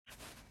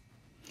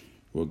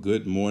Well,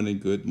 good morning,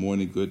 good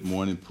morning, good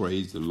morning.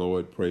 Praise the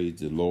Lord,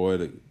 praise the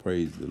Lord,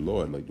 praise the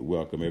Lord. I'd like to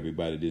welcome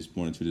everybody this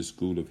morning to the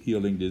School of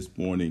Healing this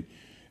morning.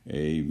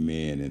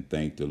 Amen. And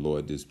thank the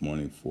Lord this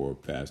morning for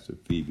Pastor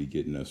Phoebe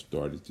getting us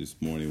started this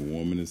morning,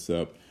 warming us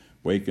up,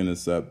 waking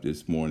us up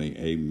this morning.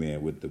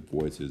 Amen. With the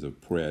voices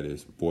of prayer,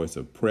 this voice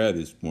of prayer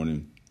this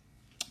morning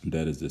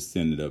that is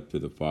ascended up to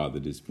the Father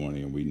this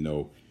morning. And we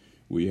know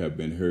we have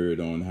been heard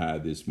on high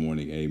this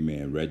morning.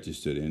 Amen.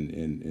 Registered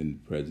in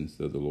the presence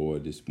of the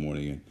Lord this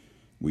morning. And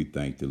we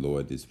thank the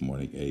Lord this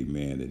morning,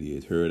 amen, that he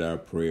has heard our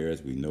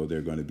prayers. We know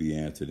they're going to be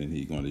answered, and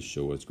he's going to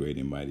show us great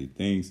and mighty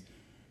things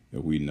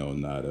that we know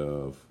not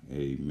of,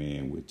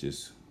 amen, which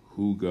is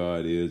who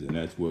God is, and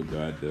that's what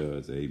God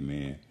does,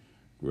 amen.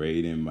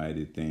 Great and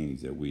mighty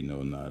things that we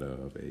know not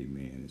of,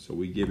 amen. And so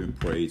we give him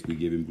praise, we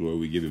give him glory,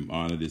 we give him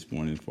honor this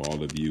morning for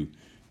all of you.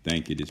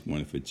 Thank you this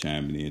morning for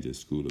chiming in to the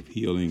School of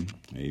Healing,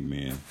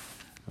 amen.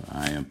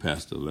 I am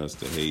Pastor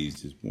Lester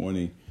Hayes this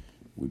morning.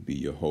 We'll be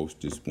your host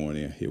this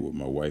morning. I'm here with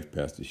my wife,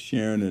 Pastor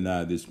Sharon, and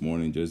I this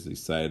morning, just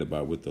excited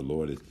about what the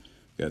Lord has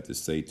got to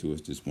say to us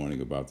this morning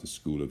about the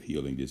School of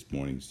Healing this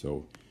morning.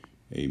 So,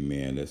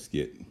 amen. Let's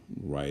get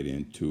right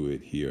into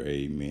it here.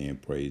 Amen.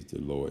 Praise the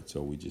Lord.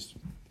 So we just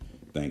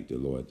thank the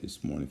Lord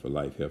this morning for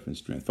life, health, and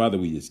strength. Father,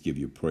 we just give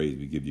you praise.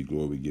 We give you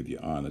glory. We give you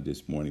honor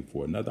this morning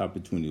for another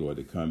opportunity, Lord,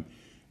 to come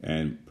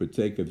and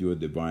partake of your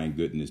divine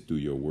goodness through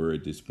your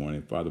word this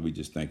morning. Father, we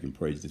just thank and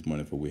praise this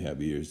morning for we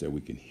have ears that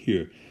we can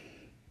hear,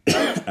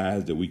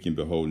 eyes that we can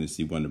behold and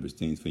see wondrous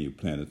things from your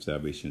plan of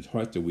salvation,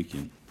 hearts that we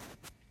can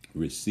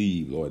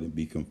receive, Lord, and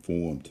be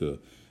conformed to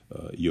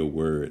your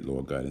word,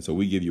 Lord God. And so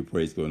we give you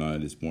praise, glory, and honor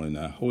this morning.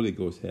 Now, Holy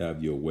Ghost,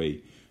 have your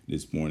way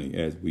this morning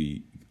as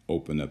we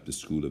open up the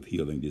School of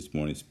Healing this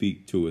morning.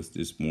 Speak to us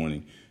this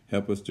morning.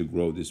 Help us to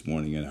grow this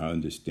morning in our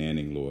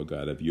understanding, Lord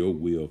God, of your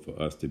will for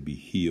us to be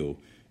healed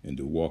and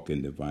to walk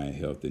in divine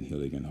health and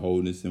healing and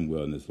wholeness and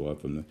wellness, Lord,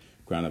 from the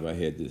crown of our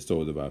head to the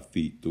soles of our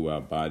feet, through our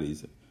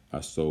bodies,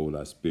 our soul,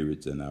 our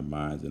spirits, and our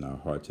minds, and our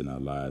hearts, and our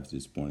lives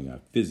this morning. Our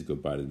physical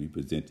bodies we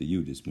present to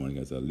you this morning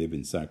as a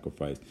living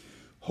sacrifice,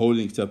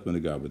 holy and acceptable to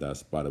God, without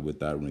spot or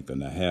without wrinkle.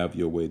 Now have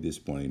your way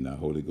this morning. Now,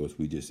 Holy Ghost,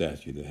 we just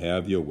ask you to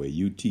have your way.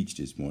 You teach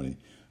this morning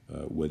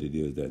what it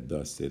is that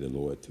thus said the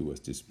Lord to us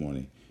this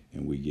morning.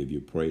 And we give you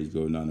praise,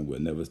 glory, and honor. We'll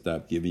never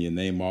stop giving your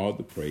name all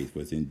the praise. For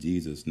it's in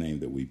Jesus' name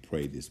that we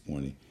pray this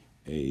morning.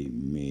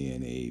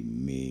 Amen,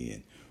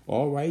 amen.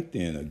 All right,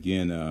 then.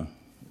 Again,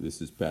 this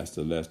is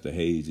Pastor Lester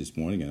Hayes this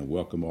morning, and I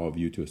welcome all of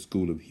you to a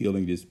School of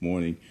Healing this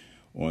morning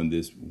on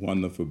this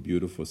wonderful,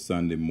 beautiful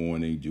Sunday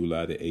morning,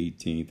 July the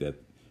 18th,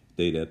 that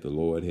day that the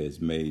Lord has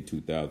made,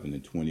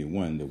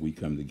 2021, that we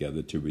come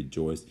together to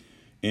rejoice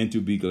and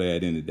to be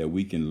glad in it, that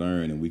we can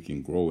learn and we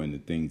can grow in the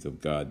things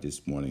of God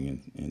this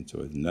morning. And so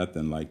it's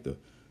nothing like the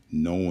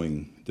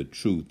knowing the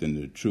truth and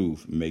the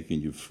truth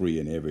making you free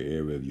in every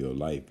area of your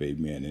life,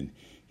 amen. And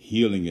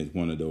healing is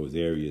one of those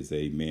areas,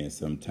 amen,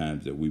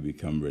 sometimes that we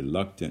become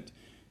reluctant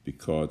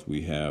because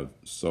we have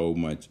so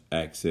much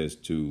access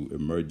to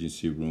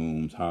emergency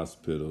rooms,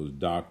 hospitals,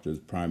 doctors,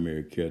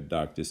 primary care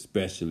doctors,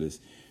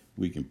 specialists.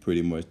 We can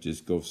pretty much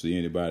just go see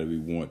anybody we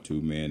want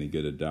to, man, and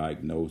get a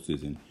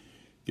diagnosis and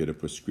get a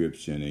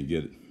prescription and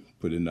get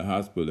put in the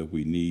hospital if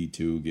we need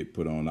to, get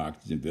put on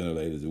oxygen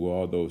ventilators, do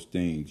all those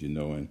things,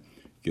 and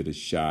get a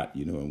shot,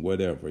 and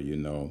whatever,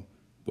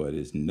 But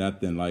it's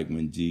nothing like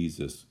when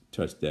Jesus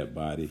touched that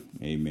body,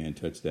 amen,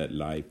 touched that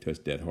life,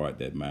 touched that heart,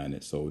 that mind,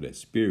 that soul, that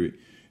spirit,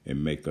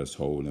 and make us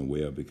whole and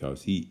well,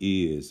 because he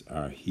is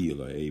our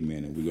healer,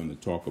 amen. And we're going to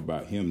talk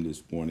about him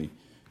this morning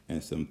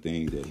and some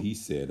things that he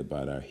said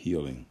about our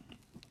healing,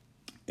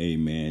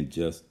 amen,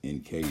 just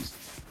in case,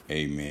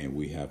 amen,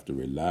 we have to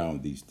rely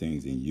on these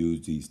things and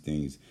use these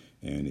things,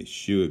 and it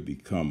should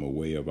become a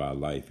way of our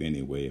life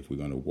anyway if we're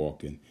going to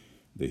walk in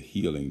the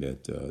healing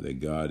that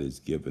God has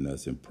given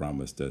us and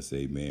promised us,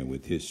 amen.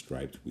 With his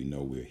stripes, we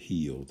know we're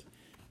healed,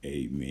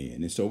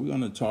 amen. And so we're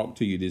going to talk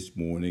to you this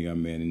morning,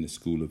 amen, in the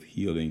School of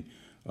Healing,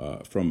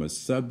 from a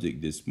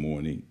subject this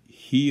morning.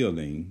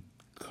 Healing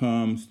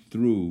comes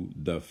through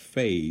the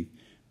faith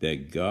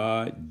that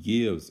God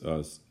gives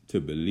us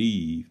to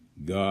believe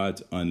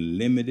God's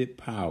unlimited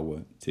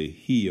power to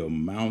heal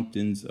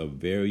mountains of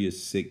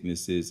various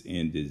sicknesses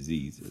and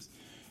diseases.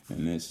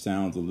 And that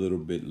sounds a little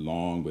bit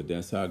long, but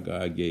that's how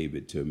God gave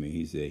it to me.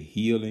 He said,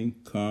 healing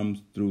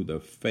comes through the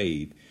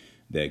faith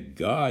that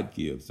God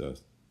gives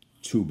us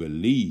to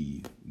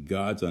believe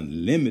God's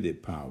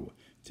unlimited power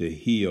to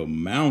heal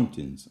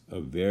mountains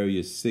of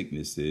various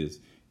sicknesses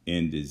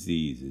and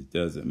diseases.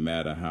 Doesn't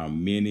matter how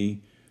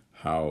many,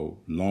 how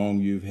long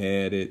you've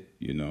had it,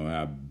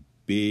 how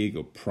big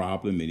a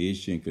problem, an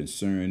issue, and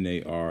concern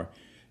they are.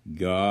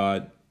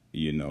 God,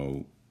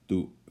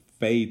 through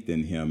faith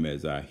in him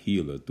as our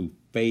healer, through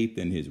faith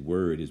in his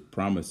word, his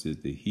promises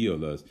to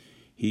heal us,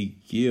 he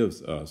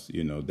gives us,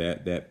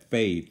 that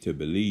faith to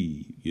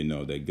believe,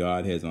 that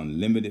God has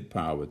unlimited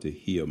power to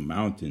heal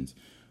mountains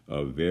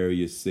of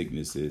various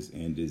sicknesses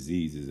and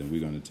diseases. And we're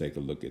going to take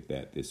a look at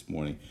that this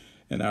morning.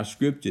 And our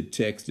scripture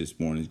text this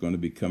morning is going to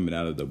be coming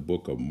out of the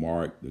book of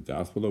Mark, the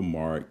Gospel of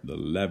Mark, the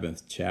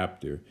 11th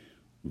chapter,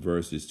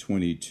 verses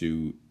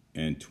 22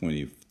 and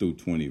 20 through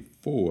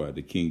 24.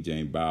 The King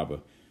James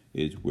Bible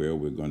is where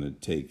we're going to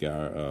take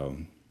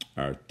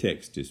our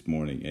text this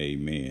morning.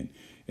 Amen.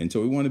 And so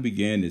we want to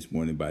begin this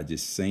morning by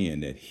just saying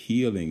that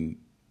healing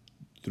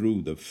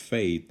through the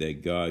faith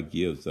that God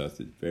gives us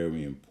is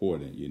very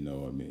important.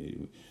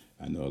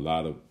 I know a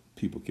lot of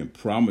people can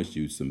promise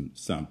you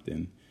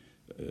something.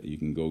 You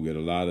can go get a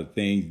lot of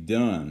things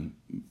done,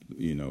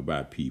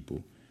 by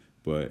people.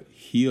 But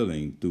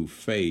healing through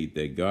faith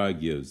that God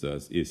gives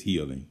us is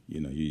healing.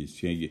 You just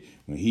can't get,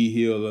 when he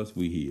healed us,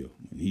 we heal.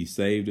 When he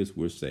saved us,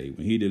 we're saved.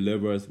 When he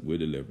delivers us, we're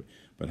delivered.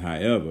 But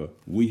however,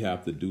 we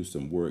have to do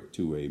some work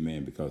too,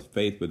 amen, because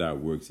faith without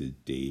works is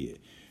dead.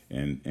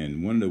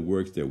 And one of the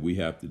works that we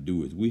have to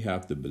do is we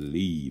have to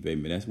believe.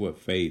 Amen. That's what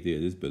faith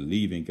is. It's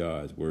believing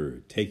God's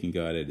word, taking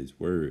God at his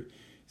word.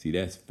 See,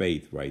 that's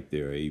faith right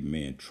there.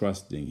 Amen.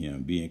 Trusting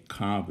him, being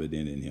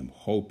confident in him,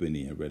 hoping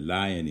in,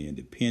 relying in,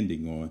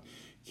 depending on,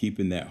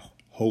 keeping that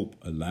hope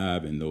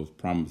alive in those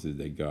promises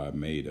that God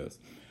made us.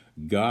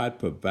 God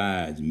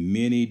provides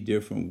many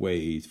different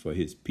ways for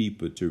his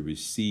people to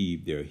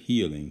receive their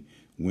healing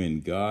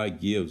when God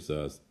gives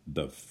us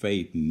the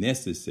faith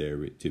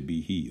necessary to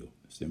be healed.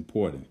 It's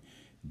important.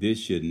 This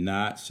should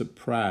not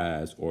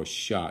surprise or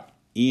shock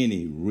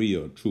any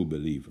real true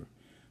believer.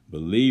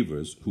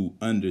 Believers who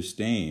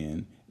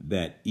understand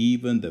that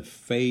even the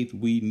faith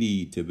we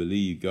need to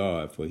believe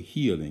God for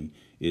healing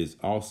is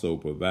also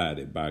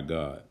provided by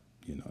God.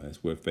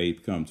 That's where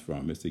faith comes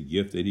from. It's a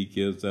gift that he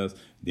gives us.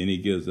 Then he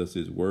gives us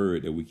his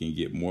word that we can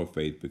get more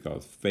faith,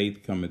 because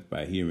faith cometh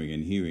by hearing,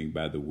 and hearing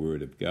by the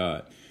word of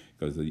God.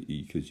 Because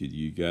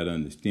you got to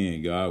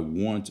understand, God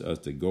wants us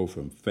to go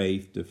from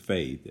faith to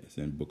faith. That's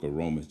in the book of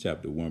Romans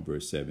chapter 1,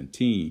 verse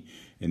 17.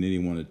 And then he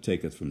wants to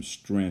take us from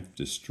strength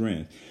to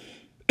strength.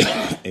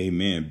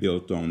 Amen.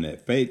 Built on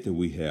that faith that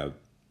we have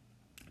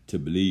to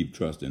believe,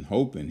 trust, and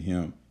hope in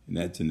him. And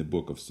that's in the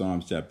book of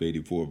Psalms chapter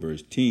 84,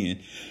 verse 10,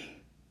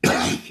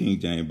 King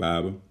James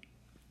Bible.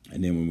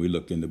 And then when we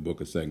look in the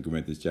book of 2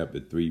 Corinthians chapter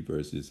 3,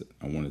 verses,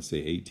 I want to say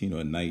 18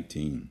 or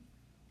 19,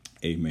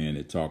 amen,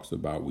 it talks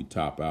about we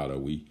top out, or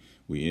we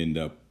end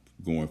up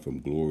going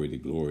from glory to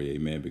glory,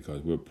 amen,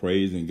 because we're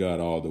praising God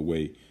all the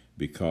way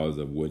because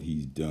of what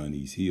he's done.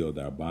 He's healed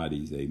our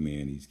bodies,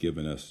 amen. He's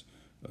given us,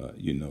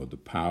 the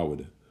power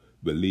to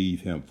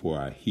believe him for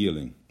our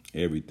healing,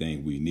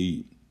 everything we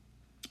need.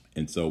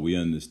 And so we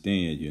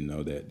understand,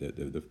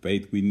 that the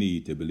faith we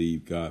need to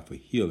believe God for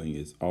healing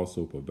is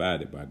also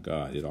provided by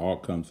God. It all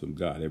comes from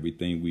God.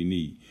 Everything we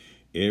need,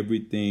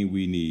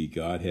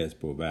 God has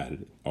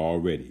provided it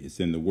already. It's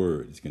in the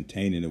word. It's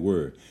contained in the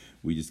word.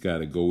 We just got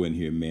to go in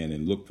here, man,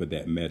 and look for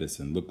that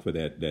medicine, look for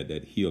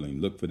that healing,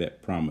 look for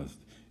that promise,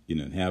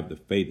 and have the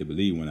faith to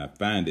believe. When I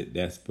find it,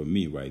 that's for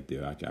me right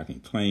there. I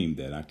can claim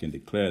that. I can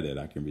declare that.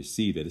 I can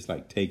receive that. It's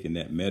like taking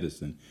that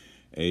medicine.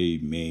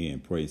 Amen.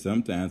 Pray.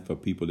 Sometimes for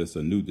people, that's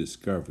a new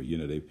discovery.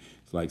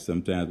 It's like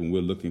sometimes when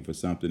we're looking for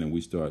something and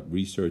we start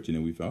researching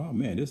and we find, oh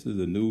man, this is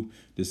a new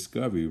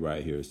discovery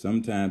right here.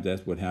 Sometimes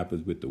that's what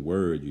happens with the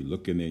word. You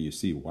look in there and you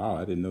see, wow,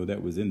 I didn't know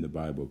that was in the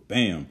Bible.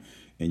 Bam.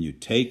 And you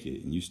take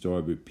it and you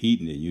start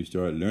repeating it. You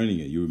start learning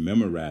it. You're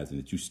memorizing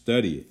it. You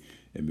study it.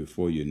 And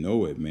before you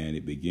know it, man,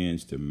 it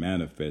begins to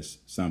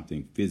manifest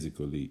something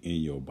physically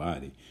in your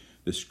body.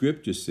 The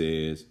scripture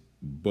says,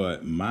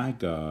 but my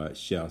God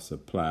shall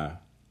supply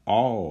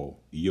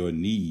all your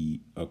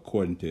need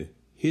according to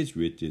his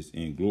riches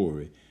and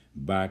glory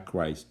by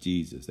Christ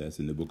Jesus. That's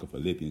in the book of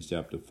Philippians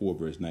chapter 4,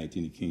 verse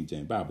 19, the King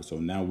James Bible. So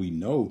now we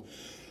know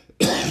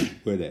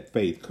where that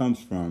faith comes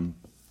from.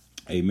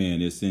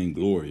 Amen. It's in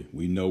glory.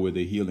 We know where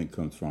the healing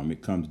comes from.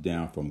 It comes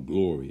down from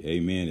glory.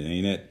 Amen. It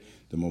ain't at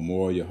the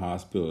Memorial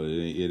Hospital.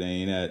 It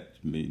ain't at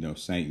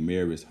St.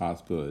 Mary's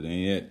Hospital. It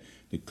ain't at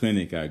the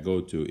clinic I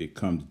go to. It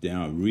comes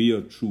down.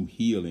 Real true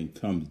healing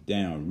comes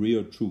down.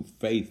 Real true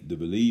faith to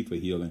believe for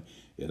healing.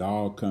 It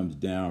all comes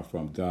down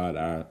from God,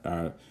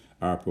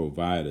 our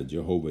provider,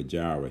 Jehovah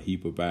Jireh. He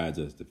provides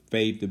us the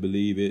faith to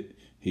believe it.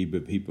 He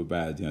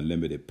provides the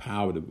unlimited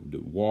power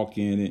to walk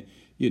in it.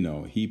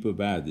 He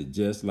provides it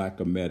just like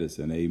a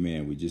medicine.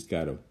 Amen. We just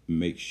got to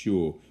make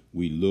sure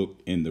we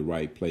look in the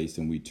right place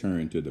and we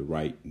turn to the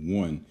right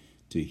one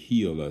to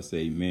heal us.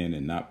 Amen.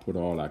 And not put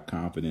all our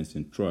confidence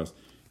and trust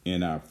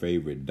in our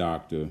favorite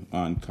doctor,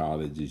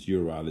 oncologist,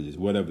 urologist,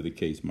 whatever the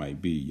case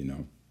might be.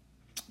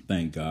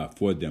 Thank God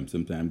for them.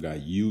 Sometimes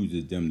God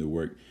uses them to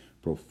work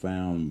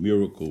profound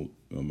miracle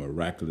or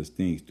miraculous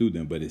things through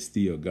them, but it's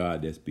still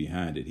God that's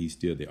behind it. He's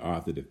still the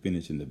author, the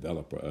finisher, and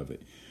developer of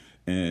it.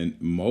 And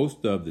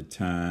most of the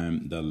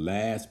time, the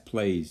last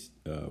place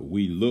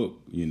we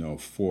look,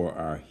 for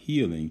our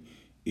healing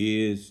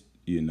is,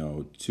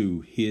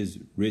 to his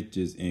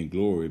riches and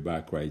glory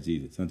by Christ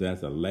Jesus. Sometimes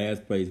that's the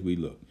last place we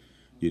look.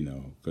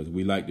 because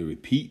we like to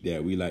repeat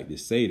that. We like to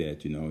say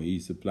that, he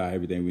supply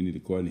everything we need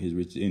according to his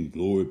riches in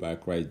glory by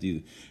Christ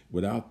Jesus,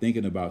 without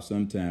thinking about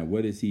sometimes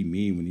what does he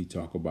mean when he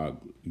talk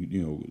about,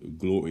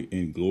 glory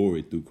in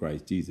glory through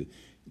Christ Jesus.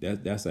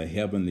 That's a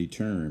heavenly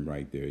term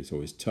right there.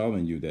 So it's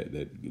telling you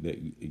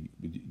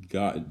that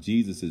God,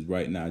 Jesus is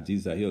right now,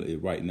 Jesus our healer is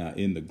right now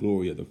in the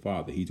glory of the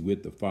Father. He's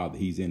with the Father.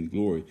 He's in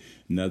glory.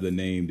 Another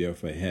name there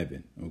for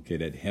heaven. Okay,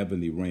 that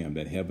heavenly realm,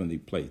 that heavenly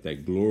place,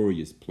 that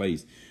glorious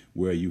place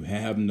where you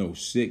have no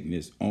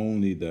sickness,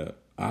 only the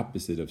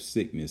opposite of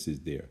sickness is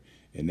there.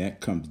 And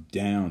that comes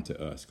down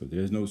to us, because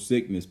there's no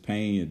sickness,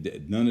 pain,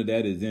 none of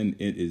that is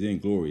in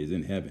glory, is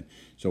in heaven.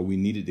 So we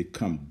needed to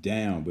come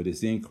down, but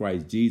it's in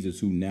Christ Jesus,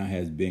 who now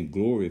has been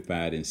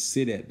glorified and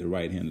sit at the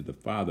right hand of the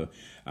Father,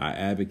 our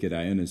advocate,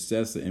 our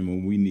intercessor. And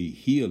when we need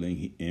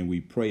healing and we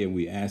pray and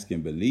we ask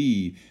and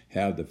believe,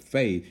 have the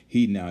faith,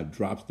 he now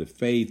drops the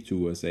faith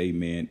to us,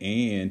 amen.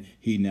 And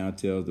he now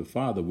tells the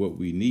Father what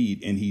we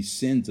need, and he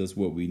sends us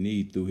what we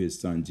need through his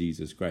Son,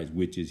 Jesus Christ,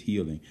 which is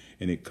healing.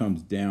 And it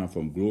comes down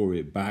from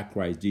glory by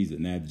Christ Jesus.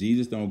 Now, if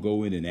Jesus don't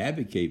go in and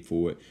advocate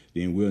for it,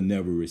 then we'll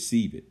never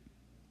receive it.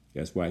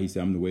 That's why he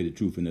said, I'm the way, the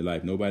truth, and the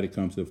life. Nobody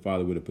comes to the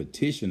Father with a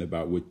petition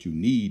about what you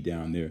need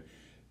down there,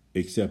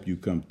 except you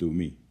come through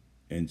me.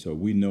 And so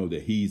we know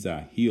that he's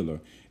our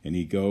healer, and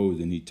he goes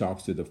and he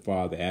talks to the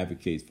Father,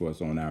 advocates for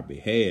us on our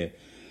behalf,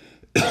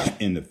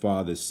 and the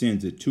Father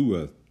sends it to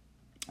us.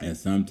 And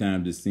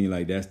sometimes it seems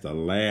like that's the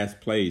last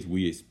place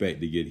we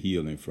expect to get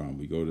healing from.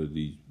 We go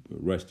to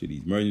rush to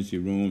these emergency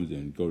rooms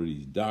and go to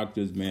these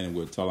doctors, man, and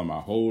we'll tell them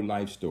our whole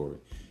life story.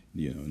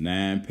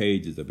 9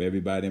 pages of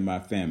everybody in my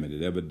family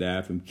that ever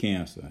died from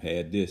cancer,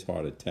 had this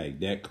heart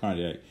attack, that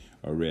cardiac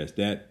arrest,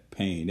 that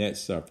pain, that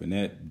suffering,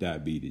 that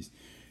diabetes.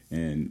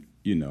 And,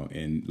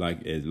 and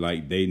like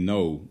they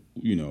know,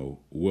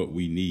 what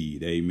we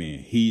need. Amen.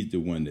 He's the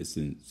one that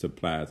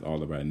supplies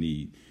all of our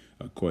need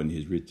according to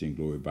his rich and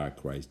glory by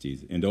Christ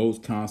Jesus. And those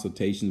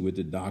consultations with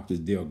the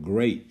doctors, they're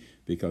great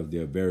because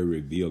they're very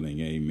revealing.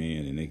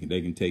 Amen. And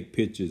they can take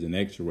pictures and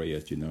x-ray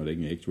us, they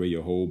can x-ray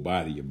your whole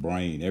body, your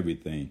brain,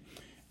 everything.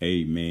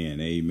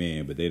 Amen,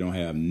 amen. But they don't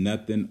have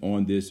nothing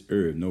on this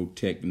earth, no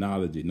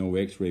technology, no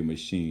x-ray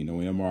machine, no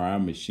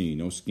MRI machine,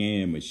 no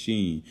scan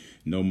machine,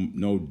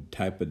 no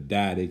type of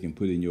dye they can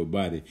put in your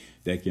body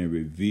that can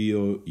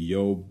reveal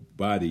your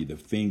body, the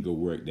finger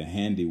work, the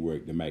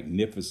handiwork, the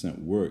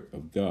magnificent work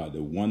of God,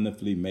 the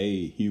wonderfully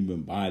made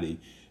human body,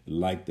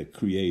 like the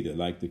creator,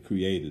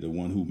 the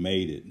one who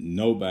made it.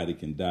 Nobody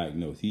can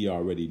diagnose. He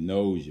already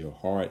knows your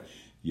heart,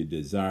 your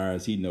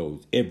desires. He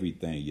knows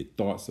everything. Your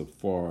thoughts are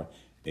far.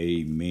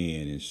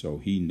 Amen. And so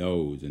he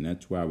knows. And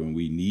that's why when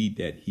we need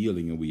that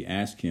healing and we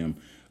ask him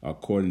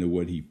according to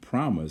what he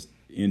promised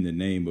in the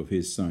name of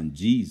his Son,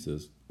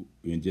 Jesus,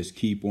 and just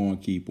keep on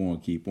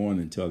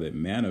until it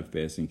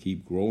manifests, and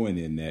keep growing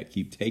in that,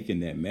 keep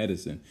taking that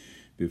medicine,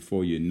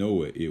 before you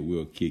know it, it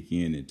will kick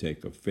in and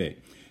take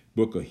effect.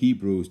 Book of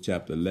Hebrews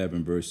chapter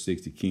 11, verse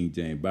 6, the King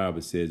James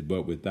Bible says,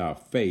 but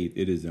without faith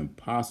it is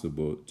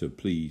impossible to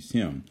please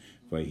him.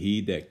 For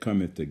he that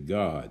cometh to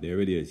God,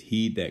 there it is,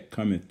 he that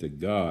cometh to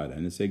God.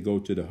 And it say go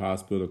to the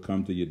hospital,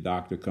 come to your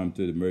doctor, come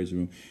to the emergency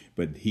room.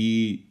 But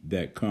he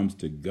that comes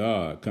to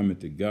God, cometh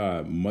to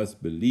God,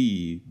 must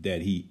believe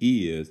that he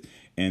is,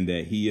 and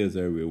that he is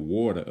a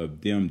rewarder of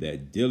them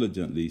that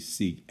diligently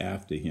seek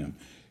after him.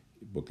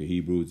 Book of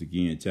Hebrews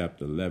again,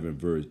 chapter 11,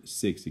 verse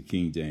 6, the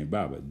King James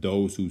Bible.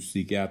 Those who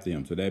seek after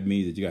him. So that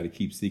means that you got to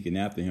keep seeking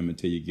after him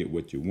until you get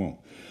what you want.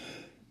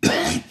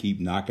 Keep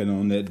knocking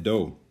on that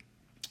door.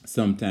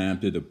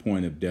 Sometimes to the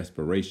point of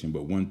desperation.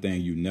 But one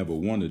thing you never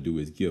want to do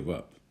is give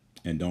up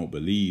and don't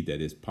believe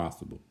that it's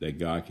possible, that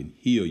God can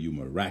heal you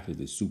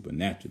miraculously,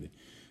 supernaturally.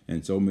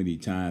 And so many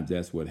times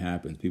that's what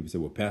happens. People say,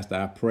 well, Pastor,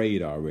 I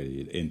prayed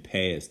already, in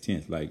past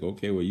tense. Like,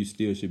 okay, well, you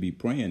still should be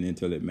praying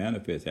until it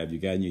manifests. Have you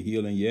gotten your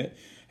healing yet?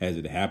 Has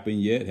it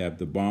happened yet? Have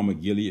the balm of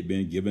Gilead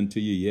been given to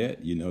you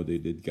yet?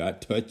 Did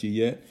God touch you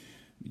yet?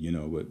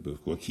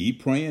 But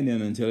keep praying then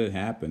until it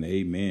happens.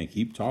 Amen.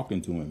 Keep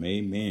talking to him.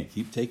 Amen.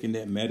 Keep taking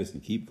that medicine.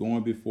 Keep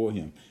going before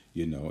him.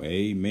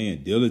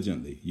 Amen.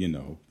 Diligently,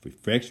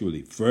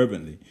 effectually,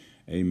 fervently.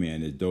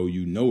 Amen. As though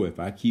if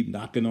I keep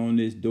knocking on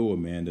this door,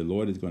 man, the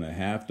Lord is going to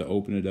have to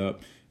open it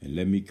up and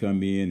let me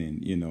come in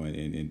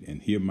and,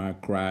 and hear my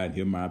cry, and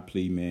hear my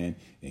plea, man,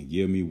 and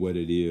give me what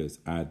it is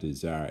I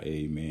desire.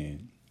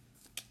 Amen.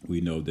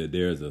 We know that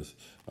there's a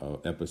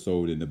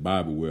episode in the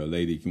Bible where a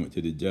lady went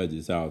to the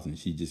judge's house and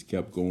she just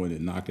kept going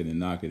and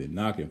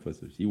knocking for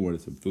some. She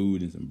wanted some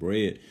food and some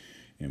bread.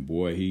 And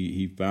boy,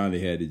 he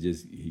finally had to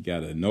he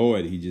got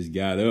annoyed. He just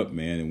got up,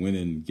 man, and went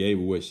and gave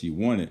her what she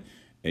wanted.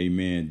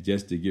 Amen.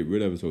 Just to get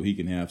rid of it so he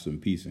can have some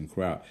peace and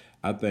quiet.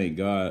 I thank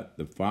God,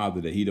 the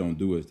Father, that he don't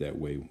do us that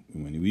way.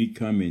 When we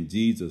come in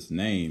Jesus'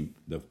 name,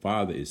 the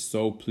Father is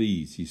so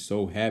pleased. He's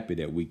so happy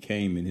that we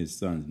came in his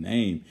Son's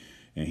name.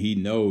 And he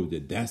knows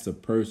that that's a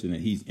person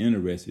that he's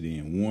interested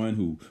in,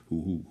 one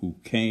who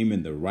came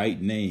in the right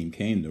name,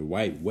 came the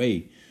right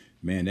way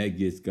man, that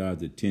gets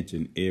God's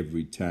attention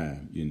every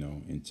time,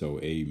 And so,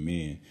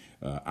 amen.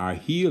 Our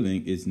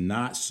healing is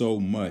not so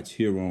much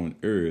here on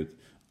earth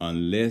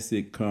unless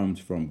it comes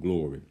from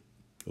glory.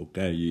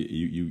 Okay,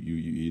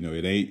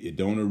 it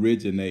don't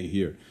originate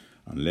here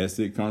unless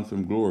it comes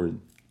from glory.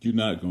 You're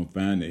not gonna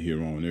find it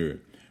here on earth.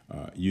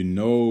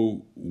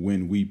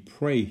 When we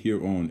pray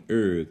here on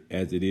earth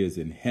as it is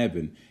in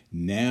heaven,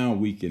 now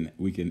we can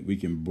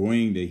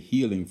bring the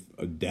healing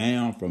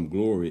down from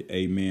glory,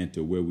 amen,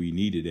 to where we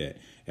need it at.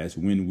 That's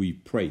when we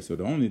pray. So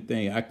the only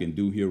thing I can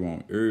do here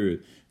on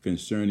earth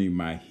concerning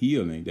my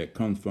healing that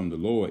comes from the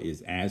Lord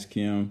is ask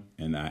Him,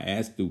 and I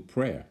ask through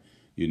prayer.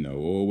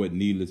 What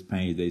needless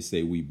pains they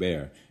say we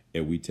bear,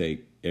 and we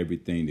take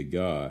everything to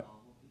God,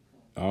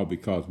 all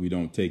because we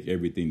don't take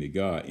everything to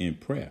God in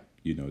prayer.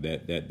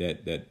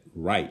 That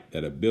right,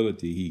 that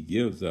ability He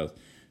gives us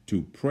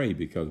to pray,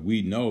 because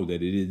we know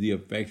that it is the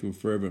effectual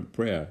fervent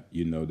prayer,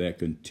 that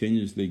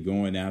continuously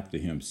going after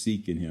Him,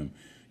 seeking Him,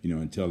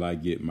 until I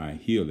get my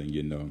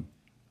healing,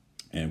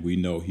 and we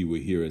know He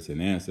will hear us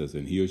and answer us,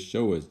 and He'll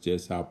show us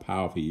just how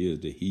powerful He is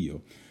to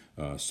heal.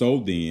 So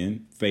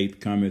then,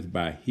 faith cometh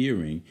by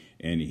hearing,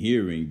 and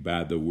hearing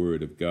by the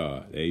word of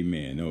God.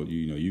 Amen.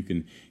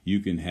 You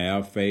can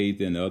have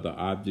faith in other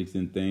objects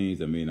and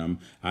things.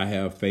 I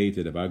have faith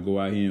that if I go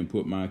out here and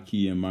put my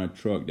key in my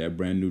truck, that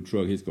brand new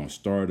truck, it's gonna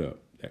start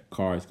up. That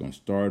car is gonna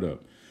start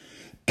up.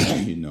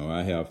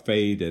 I have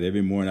faith that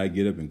every morning I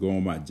get up and go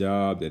on my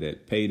job, that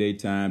at payday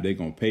time they're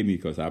gonna pay me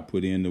because I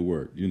put in the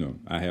work.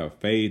 I have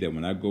faith that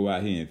when I go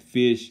out here and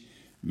fish,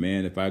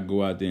 man, if I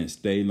go out there and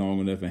stay long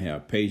enough and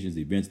have patience,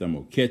 eventually I'm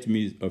going to catch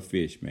me a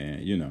fish,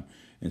 man,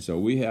 And so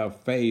we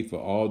have faith for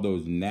all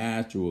those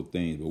natural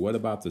things. But what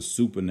about the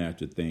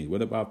supernatural things?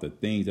 What about the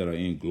things that are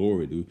in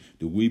glory? Do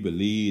we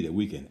believe that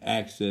we can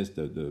access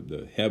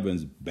the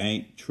heavens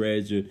bank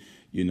treasure,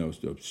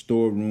 the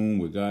storeroom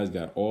where God's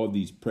got all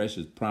these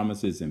precious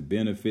promises and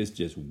benefits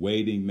just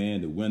waiting,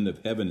 man? The window of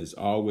heaven is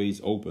always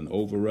open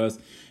over us.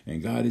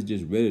 And God is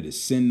just ready to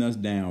send us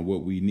down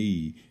what we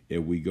need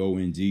if we go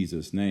in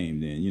Jesus' name.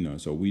 Then,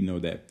 so we know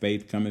that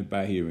faith cometh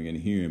by hearing, and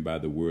hearing by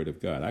the word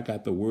of God. I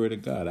got the word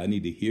of God. I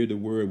need to hear the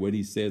word, what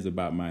He says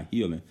about my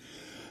healing.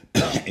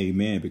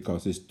 Amen.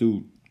 Because it's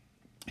through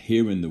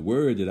hearing the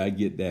word that I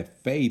get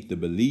that faith to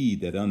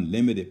believe that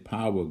unlimited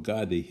power of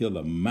God to heal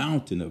a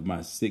mountain of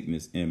my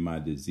sickness and my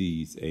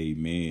disease.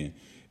 Amen.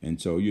 And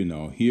so,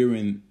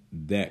 hearing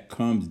that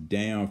comes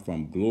down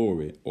from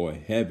glory or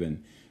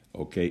heaven,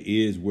 okay,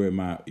 is where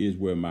my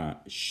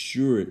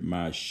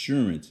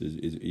assurance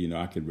is,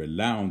 I can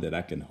rely on that.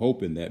 I can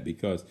hope in that,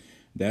 because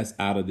that's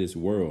out of this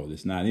world.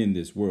 It's not in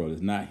this world.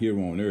 It's not here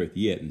on earth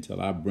yet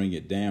until I bring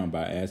it down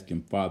by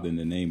asking Father in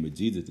the name of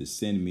Jesus to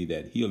send me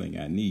that healing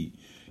I need.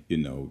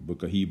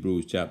 Book of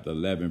Hebrews chapter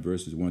 11,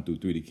 verses 1 through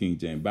 3, the King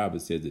James Bible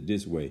says it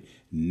this way: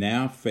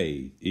 now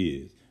faith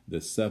is the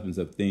substance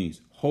of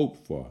things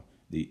hoped for,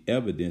 the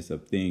evidence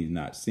of things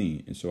not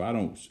seen. And so I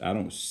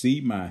don't see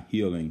my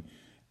healing,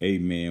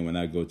 amen, when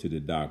I go to the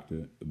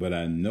doctor, but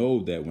I know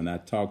that when I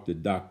talk to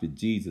Dr.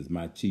 Jesus,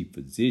 my chief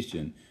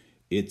physician,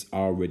 it's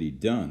already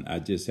done. I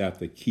just have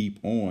to keep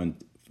on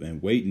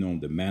and waiting on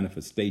the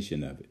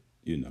manifestation of it.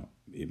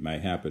 It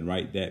might happen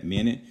right that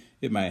minute.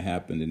 It might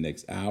happen the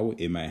next hour.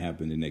 It might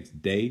happen the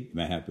next day. It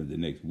might happen the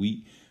next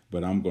week.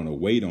 But I'm going to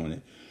wait on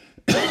it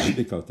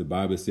because the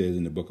Bible says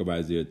in the book of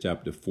Isaiah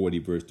chapter 40,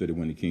 verse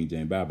 31, the King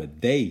James Bible,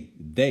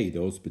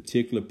 those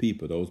particular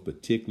people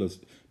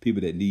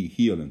that need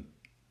healing,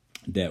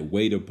 that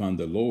wait upon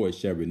the Lord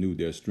shall renew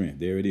their strength.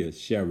 There it is,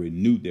 shall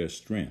renew their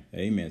strength.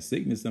 Amen.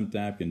 Sickness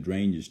sometimes can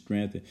drain your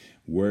strength.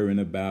 Worrying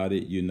about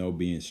it,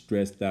 being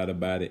stressed out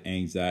about it,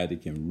 anxiety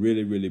can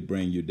really, really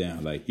bring you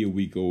down. Like, here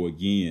we go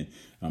again.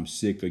 I'm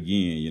sick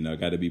again. I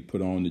got to be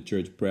put on the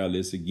church prayer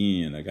list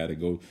again. I got to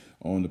go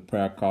on the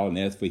prayer call and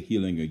ask for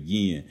healing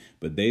again.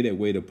 But they that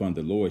wait upon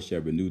the Lord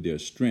shall renew their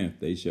strength.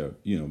 They shall,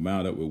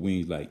 mount up with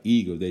wings like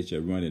eagles. They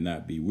shall run and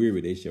not be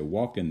weary. They shall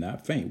walk and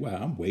not faint. Wow,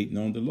 I'm waiting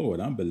on the Lord.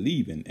 I'm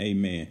believing.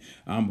 Amen.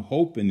 I'm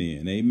hoping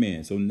in.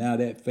 Amen. So now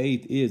that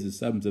faith is the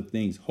substance of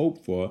things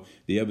hoped for,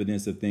 the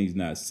evidence of things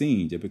not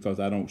seen. Just because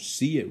I don't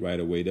see it right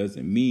away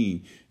doesn't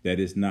mean that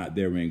it's not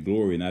there in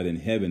glory, not in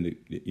heaven,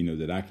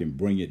 that I can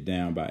bring it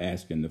down by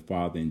asking the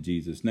Father in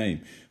Jesus'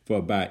 name.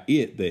 For by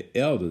it, the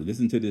elders,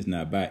 listen to this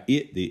now, by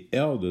it, the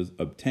elders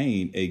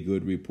obtain a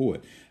good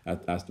report.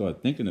 I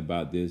started thinking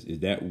about this. Is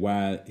that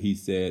why He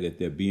said, if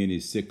there be any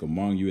sick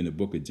among you in the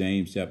book of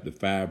James, chapter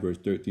 5, verse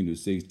 13 to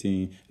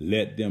 16,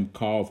 let them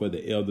call for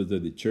the elders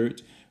of the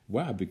church?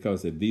 Why?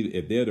 Because if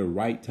they're the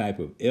right type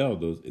of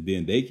elders,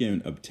 then they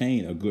can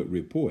obtain a good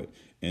report.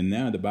 And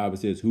now the Bible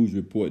says, whose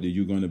report are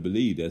you going to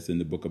believe? That's in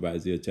the book of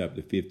Isaiah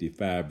chapter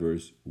 55,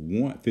 verse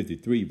 1,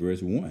 53,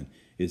 verse 1.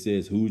 It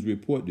says, whose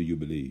report do you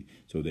believe?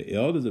 So the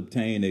elders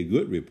obtain a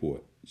good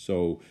report.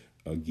 So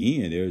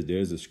again,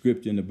 there's a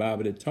scripture in the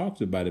Bible that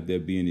talks about if there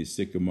be any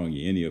sick among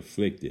you, any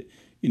afflicted,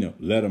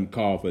 let them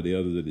call for the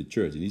elders of the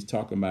church. And He's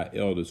talking about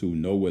elders who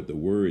know what the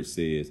word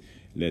says.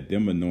 Let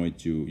them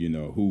anoint you,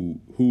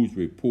 whose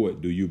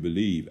report do you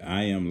believe?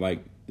 I am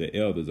like the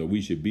elders, or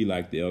we should be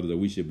like the elders, or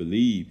we should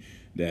believe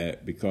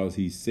that because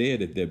he said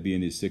that there be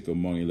any sick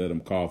among you, let them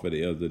call for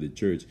the elders of the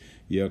church.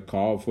 Yeah,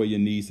 call for your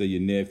niece or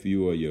your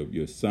nephew or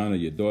your son or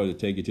your daughter to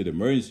take you to the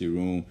emergency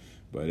room.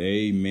 But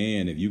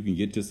amen, if you can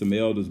get to some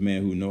elders,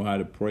 man, who know how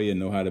to pray and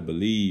know how to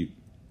believe,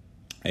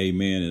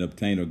 amen, and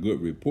obtain a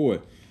good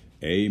report,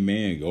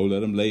 amen, go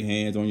let them lay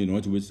hands on you,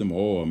 anoint you with some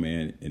oil,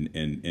 man.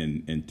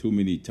 And too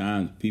many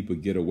times people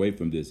get away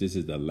from this. This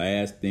is the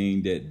last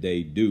thing that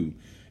they do.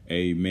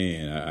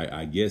 Amen.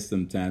 I guess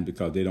sometimes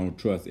because they don't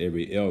trust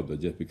every elder,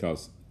 just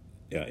because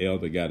an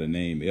elder got a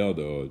name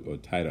elder or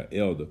title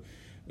elder.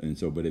 And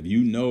so, but if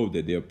you know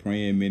that they're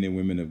praying men and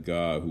women of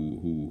God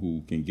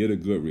who can get a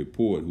good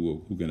report,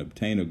 who can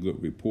obtain a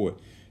good report,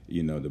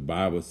 the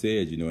Bible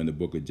says, in the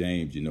book of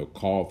James,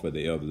 call for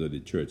the elders of the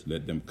church.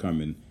 Let them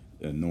come and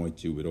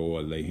anoint you with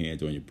oil, lay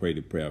hands on you, pray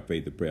the prayer of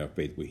faith. The prayer of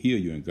faith will heal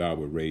you and God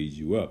will raise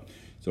you up.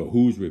 So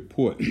whose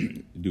report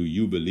do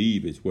you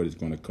believe is what it's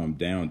going to come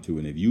down to?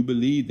 And if you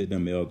believe that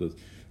them elders,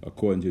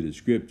 according to the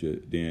scripture,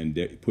 then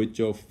put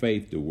your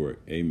faith to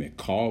work. Amen.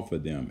 Call for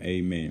them.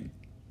 Amen.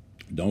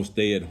 Don't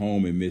stay at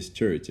home and miss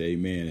church.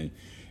 Amen.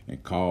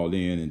 And call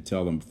in and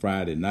tell them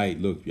Friday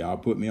night, look, y'all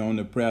put me on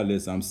the prayer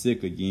list. I'm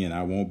sick again.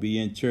 I won't be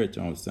in church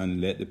on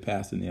Sunday. Let the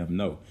pastor and them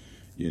know.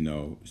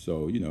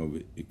 So,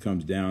 it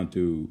comes down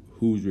to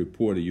whose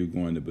report are you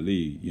going to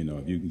believe.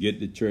 If you can get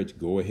to church,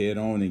 go ahead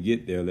on and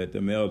get there. Let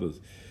them elders,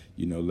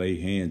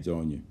 lay hands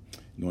on you,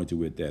 anoint you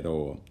with that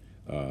oil.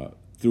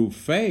 Through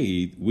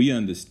faith, we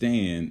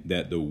understand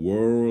that the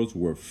worlds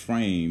were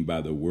framed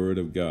by the word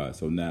of God.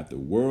 So now if the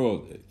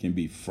world can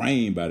be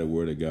framed by the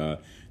word of God,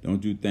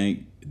 don't you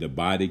think the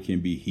body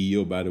can be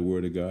healed by the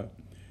word of God?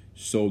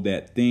 So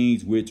that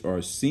things which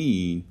are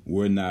seen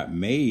were not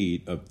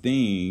made of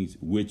things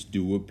which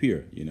do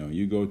appear.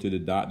 You go to the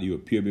doctor, you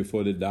appear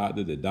before the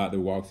doctor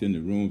walks in the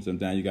room.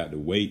 Sometimes you got to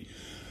wait.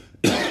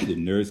 The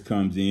nurse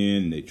comes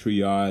in and they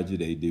triage you,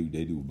 they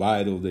do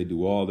vitals, they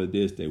do all of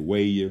this, they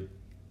weigh you.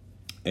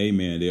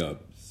 Amen. There are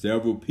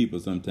several people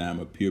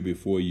sometimes appear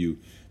before you,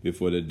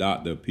 before the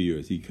doctor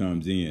appears. He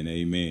comes in,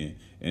 amen.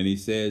 And he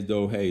says,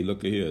 though, hey,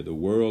 look at here. The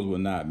worlds were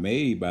not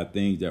made by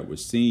things that were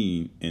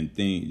seen and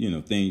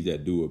things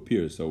that do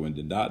appear. So when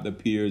the doctor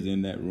appears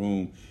in that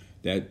room,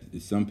 that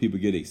some people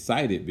get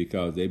excited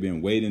because they've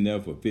been waiting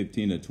there for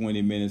 15 or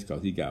 20 minutes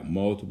because he got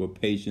multiple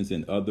patients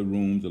in other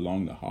rooms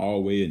along the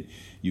hallway, and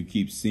you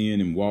keep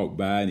seeing him walk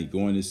by and he's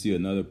going to see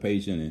another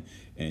patient,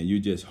 and you're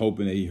just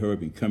hoping that he hurry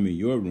up and come in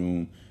your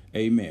room.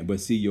 Amen. But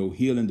see, your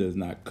healing does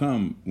not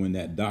come when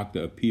that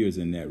doctor appears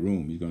in that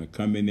room. He's going to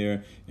come in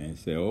there and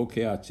say,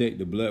 okay, I'll check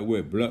the blood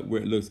work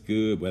looks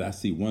good, but I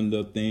see one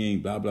little thing,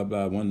 blah, blah,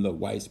 blah, one little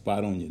white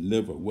spot on your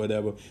liver,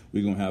 whatever.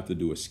 We're going to have to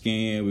do a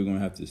scan. We're going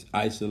to have to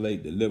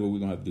isolate the liver. We're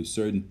going to have to do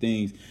certain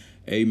things.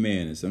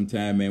 Amen. And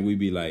sometimes, man, we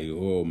be like,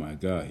 oh, my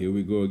God, here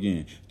we go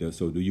again.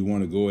 So do you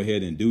want to go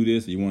ahead and do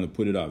this, or you want to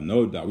put it off?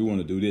 No, doc, we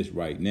want to do this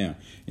right now.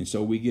 And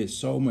so we get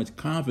so much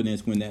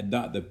confidence when that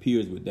doctor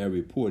appears with that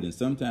report. And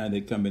sometimes they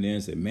come in there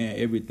and say, man,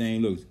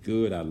 everything looks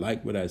good. I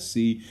like what I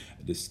see.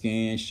 The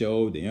scan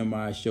showed, the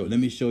MRI showed. Let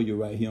me show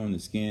you right here on the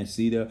scan.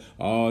 See there?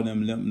 All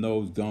them lymph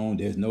nodes gone.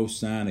 There's no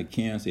sign of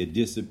cancer. It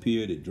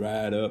disappeared. It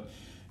dried up.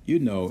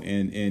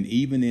 And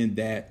even in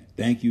that,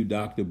 thank you,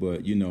 doctor,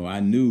 but, I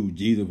knew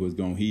Jesus was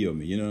going to heal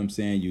me. You know what I'm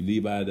saying? You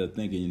leave out of there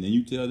thinking, and then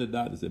you tell the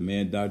doctor, say,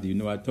 man, doctor,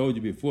 I told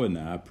you before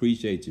now. I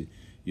appreciate you.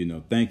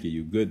 Thank you.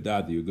 You're a good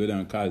doctor. You're a good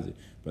oncologist.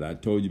 But I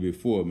told you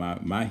before,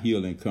 my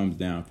healing comes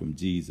down from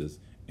Jesus.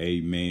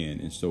 Amen.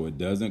 And so it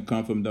doesn't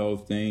come from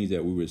those things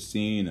that we were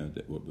seeing, or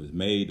what was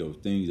made, those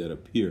things that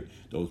appear,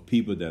 those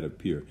people that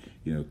appear.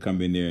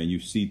 Come in there and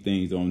you see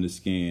things on the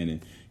scan,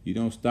 and you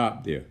don't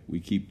stop there. We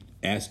keep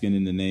asking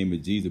in the name of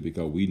Jesus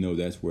because we know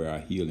that's where our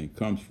healing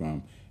comes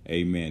from.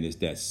 Amen. It's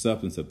that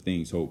substance of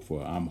things hoped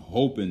for. I'm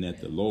hoping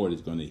that the Lord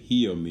is going to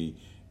heal me.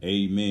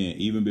 Amen.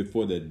 Even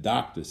before the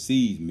doctor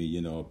sees me,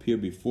 appear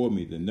before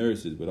me, the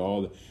nurses with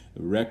all the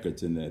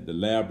records and the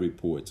lab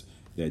reports,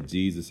 that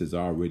Jesus has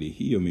already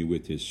healed me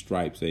with his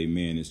stripes.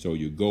 Amen. And so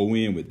you go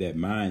in with that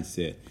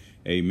mindset.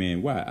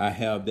 Amen. Why? I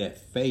have that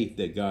faith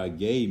that God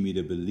gave me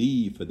to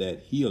believe for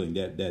that healing,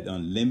 that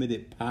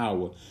unlimited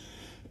power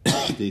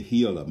to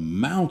heal a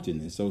mountain.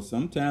 And so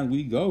sometimes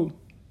we go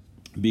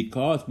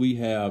because we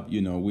have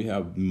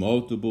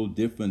multiple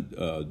different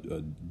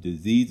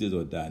diseases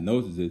or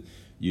diagnoses,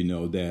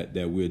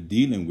 that we're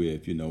dealing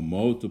with,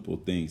 multiple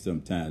things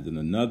sometimes. And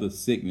another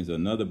sickness,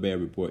 another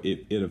bad report,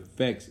 it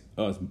affects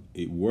us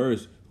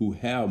worse who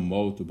have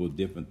multiple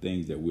different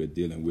things that we're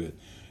dealing with.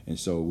 And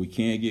so we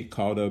can't get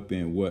caught up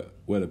in what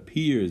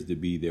appears to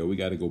be there. We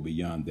got to go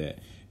beyond that.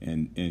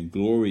 And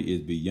glory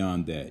is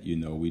beyond that.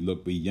 We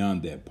look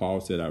beyond that. Paul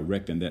said, I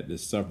reckon that the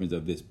sufferings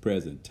of this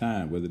present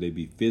time, whether they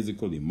be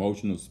physical,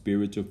 emotional,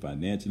 spiritual,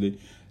 financially,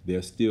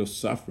 they're still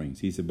sufferings.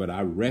 He said, but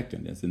I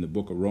reckon, that's in the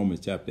book of Romans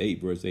chapter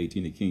 8, verse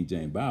 18, the King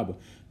James Bible,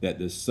 that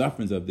the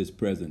sufferings of this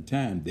present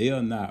time, they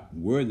are not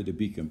worthy to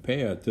be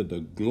compared to the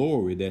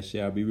glory that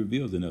shall be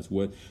revealed in us.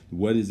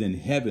 What is in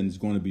heaven is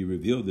going to be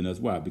revealed in us.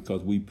 Why?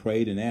 Because we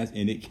prayed and asked,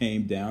 and it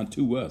came down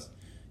to us.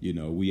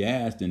 We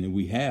asked and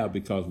we have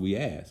because we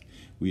ask.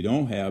 We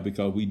don't have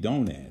because we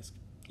don't ask,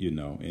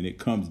 and it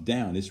comes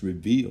down. It's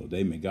revealed.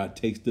 Amen. God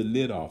takes the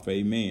lid off.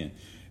 Amen.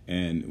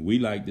 And we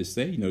like to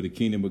say, the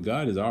kingdom of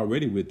God is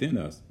already within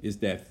us. It's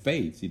that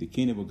faith. See, the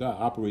kingdom of God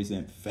operates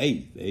in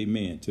faith.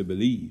 Amen. To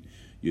believe.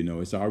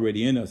 It's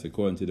already in us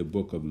according to the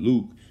book of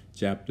Luke,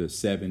 chapter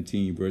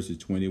 17, verses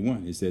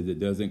 21. It says it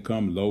doesn't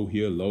come low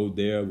here, low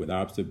there with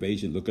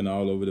observation, looking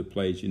all over the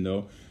place,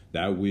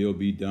 Thy will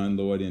be done,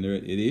 Lord, in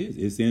earth. It is.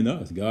 It's in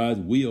us.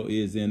 God's will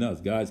is in us.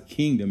 God's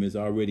kingdom is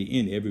already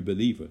in every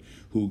believer.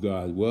 Who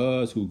God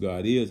was, who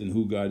God is, and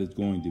who God is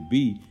going to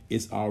be,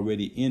 it's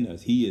already in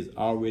us. He is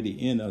already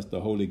in us,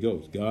 the Holy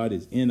Ghost. God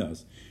is in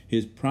us.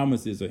 His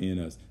promises are in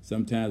us.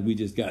 Sometimes we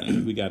just got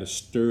to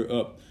stir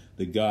up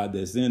the God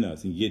that's in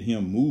us and get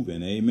him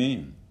moving.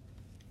 Amen.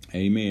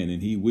 Amen.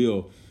 And he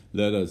will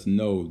let us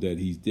know that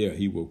he's there.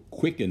 He will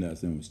quicken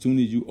us. And as soon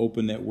as you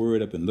open that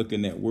word up and look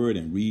in that word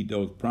and read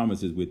those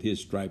promises, with his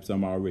stripes,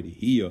 I'm already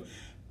healed.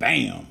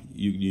 Bam,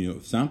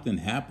 something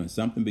happens.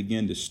 Something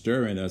began to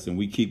stir in us, and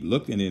we keep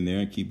looking in there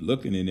and keep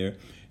looking in there.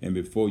 And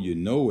before you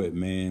know it,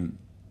 man,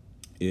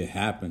 it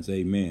happens.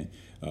 Amen.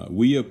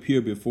 We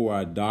appear before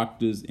our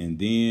doctors, and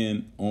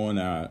then on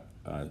our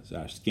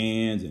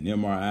scans and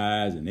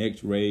MRIs and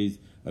x-rays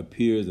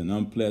appears an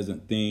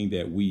unpleasant thing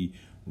that we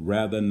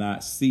rather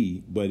not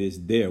see, but it's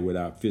there with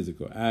our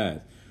physical eyes.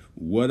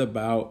 What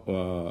about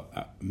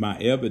my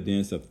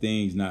evidence of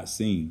things not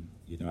seen?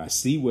 I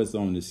see what's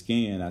on the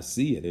scan. I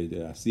see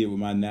it. I see it with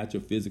my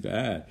natural physical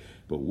eyes.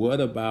 But what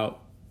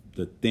about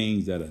the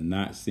things that are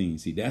not seen?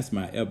 See, that's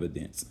my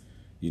evidence.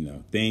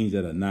 Things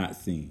that are not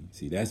seen.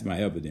 See, that's my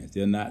evidence.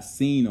 They're not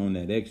seen on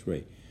that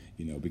x-ray,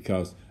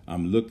 because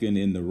I'm looking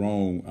at the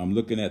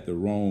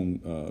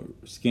wrong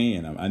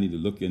scan. I need to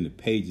look in the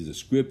pages of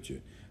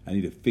scripture. I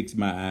need to fix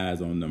my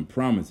eyes on them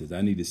promises.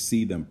 I need to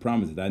see them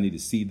promises. I need to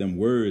see them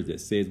words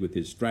that says with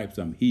his stripes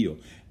I'm healed.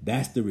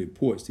 That's the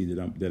report, see,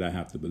 that I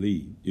have to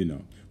believe.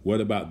 What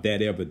about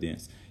that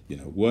evidence?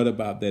 What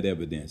about that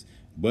evidence?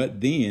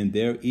 But then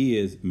there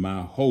is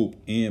my hope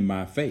and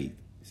my faith.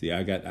 See,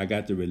 I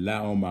got to rely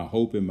on my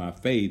hope and my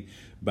faith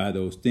by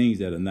those things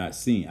that are not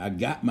seen. I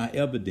got my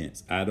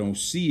evidence. I don't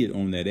see it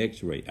on that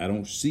x-ray. I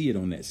don't see it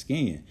on that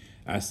scan.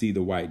 I see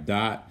the white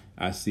dot.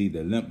 I see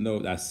the lymph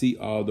nodes. I see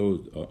all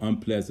those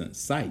unpleasant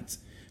sights.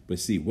 But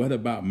see, what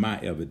about my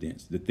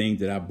evidence? The things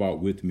that I brought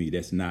with me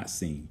that's not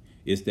seen.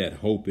 It's that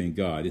hope in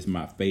God. It's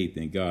my faith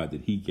in God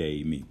that he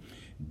gave me.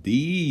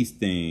 These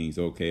things,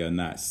 are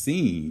not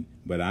seen,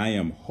 but I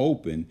am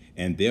hoping,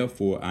 and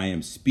therefore I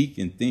am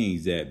speaking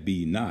things that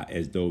be not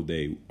as though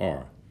they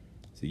are.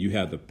 So you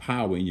have the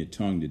power in your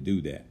tongue to do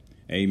that.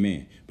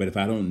 Amen. But if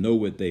I don't know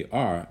what they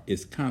are,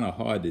 it's kind of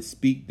hard to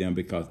speak them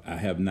because I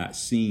have not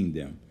seen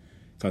them.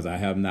 Because I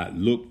have not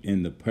looked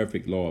in the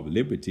perfect law of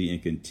liberty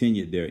and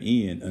continued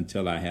therein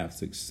until I have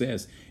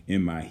success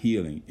in my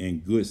healing,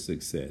 and good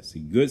success.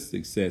 See, good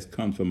success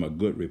comes from a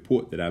good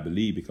report that I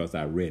believe because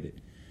I read it.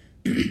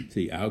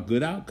 See, our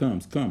good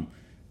outcomes come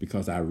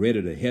because I read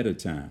it ahead of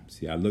time.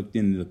 See, I looked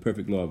into the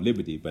perfect law of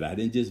liberty, but I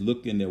didn't just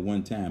look in there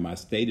one time. I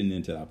stayed in there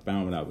until I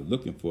found what I was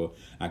looking for.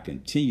 I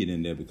continued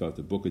in there because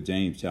the book of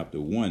James chapter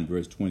 1,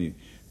 verse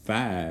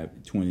 25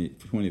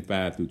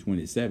 through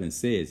 27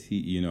 says,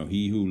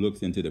 he who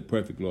looks into the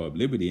perfect law of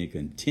liberty and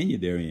continue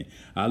therein.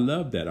 I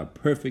love that, a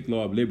perfect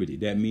law of liberty.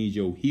 That means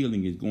your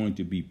healing is going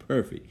to be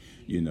perfect,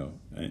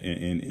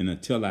 and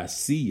until I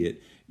see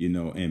it,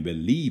 and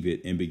believe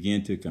it and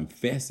begin to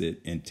confess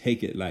it and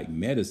take it like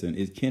medicine,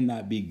 it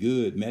cannot be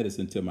good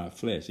medicine to my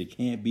flesh. It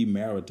can't be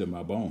marrow to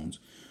my bones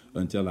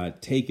until I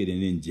take it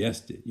and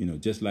ingest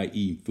it, just like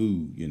eating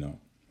food,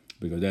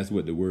 because that's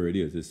what the word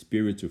is. It's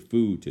spiritual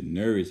food to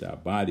nourish our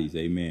bodies.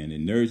 Amen.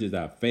 It nourishes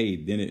our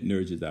faith. Then it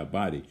nourishes our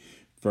body.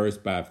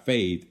 First by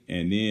faith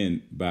and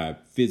then by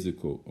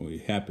physical, or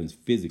it happens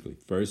physically.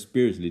 First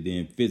spiritually,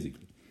 then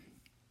physically.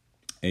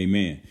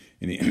 Amen.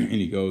 And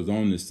he goes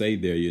on to say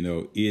there,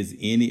 is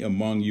any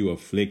among you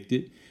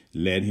afflicted?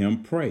 Let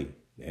him pray.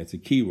 That's a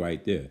key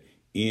right there.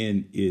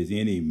 Is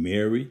any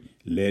merry?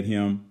 Let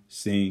him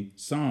sing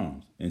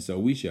psalms. And so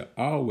we should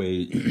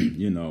always,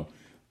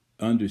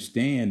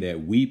 understand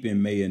that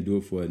weeping may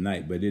endure for a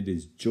night, but it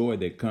is joy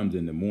that comes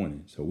in the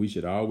morning. So we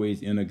should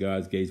always enter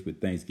God's gates with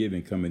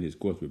thanksgiving, come in his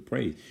courts with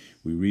praise.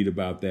 We read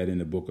about that in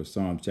the book of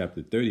Psalms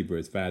chapter 30,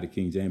 verse 5, the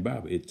King James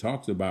Bible. It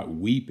talks about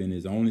weeping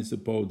is only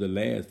supposed to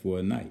last for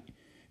a night,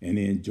 and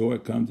then joy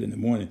comes in the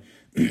morning.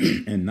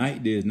 And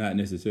night there is not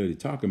necessarily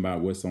talking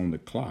about what's on the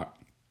clock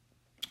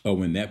or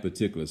when that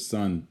particular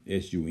sun,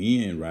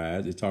 S-U-N,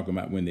 rises. It's talking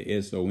about when the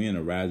S-O-N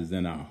arises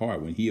in our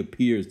heart, when he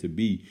appears to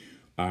be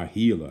our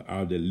healer,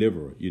 our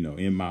deliverer,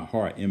 in my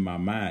heart, in my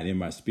mind, in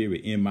my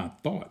spirit, in my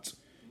thoughts.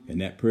 And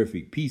that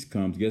perfect peace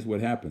comes. Guess what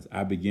happens?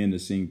 I begin to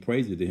sing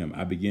praises to him.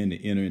 I begin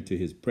to enter into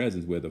his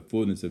presence where the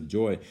fullness of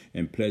joy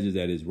and pleasures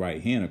at his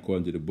right hand,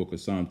 according to the book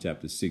of Psalm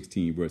chapter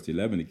 16, verse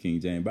 11, the King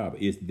James Bible.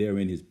 It's there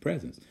in his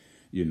presence,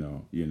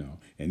 And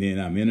then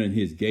I'm entering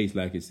his gates,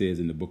 like it says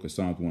in the book of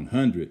Psalms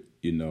 100,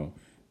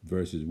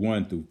 verses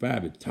 1 through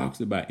 5, it talks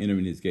about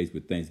entering his gates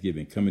with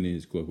thanksgiving, coming in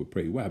his court with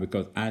praise. Why?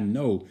 Because I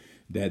know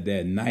that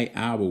night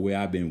hour where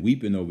I've been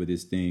weeping over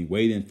this thing,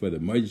 waiting for the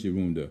emergency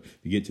room to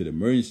get to the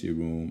emergency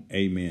room,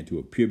 amen, to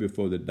appear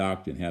before the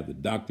doctor and have the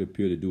doctor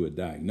appear to do a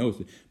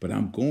diagnosis. But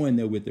I'm going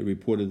there with the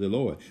report of the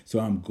Lord. So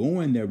I'm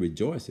going there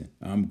rejoicing.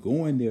 I'm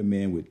going there,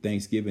 man, with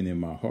thanksgiving in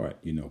my heart,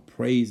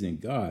 praising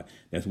God.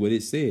 That's what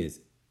it says.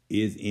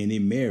 Is any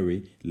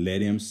merry?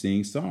 Let him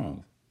sing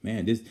songs.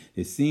 Man,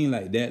 it seems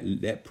like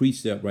that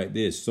precept right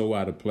there is so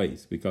out of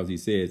place, because he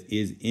says,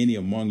 is any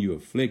among you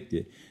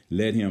afflicted?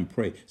 Let him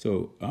pray.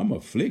 So I'm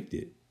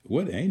afflicted.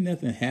 What? Ain't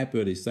nothing happy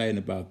or exciting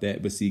about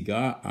that. But see,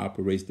 God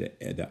operates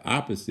the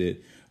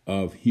opposite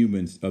of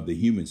the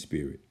human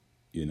spirit.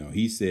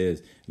 He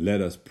says, let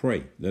us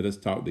pray. Let us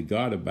talk to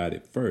God about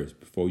it first.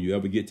 Before you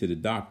ever get to the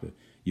doctor,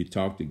 you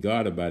talk to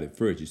God about it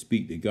first. You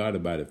speak to God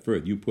about it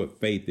first. You put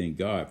faith in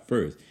God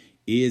first.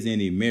 Is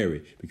any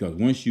merry? Because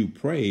once you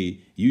pray,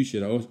 you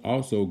should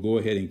also go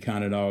ahead and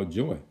count it all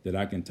joy that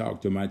I can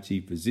talk to my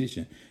chief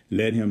physician.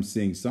 Let him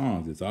sing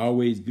songs. It's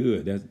always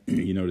good. That's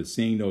to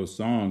sing those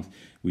songs.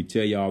 We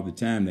tell you all the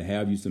time to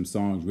have you some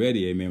songs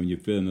ready, amen. When you're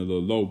feeling a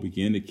little low,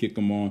 begin to kick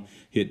them on,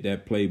 hit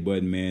that play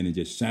button, man, and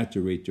just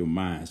saturate your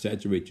mind,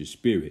 saturate your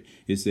spirit.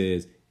 It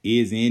says,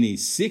 is any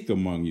sick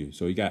among you?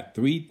 So he got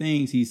three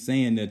things he's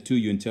saying there to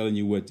you and telling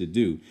you what to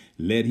do.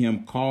 Let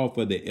him call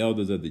for the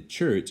elders of the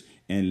church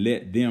and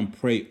let them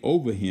pray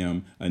over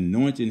him,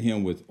 anointing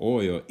him with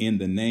oil in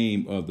the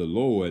name of the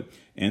Lord.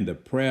 And the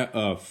prayer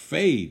of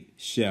faith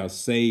shall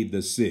save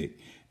the sick,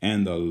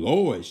 and the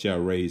Lord shall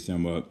raise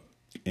him up.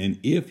 And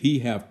if he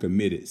have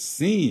committed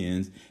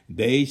sins,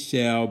 they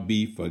shall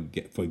be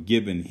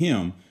forgiven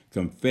him.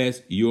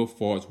 Confess your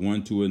faults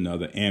one to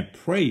another and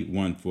pray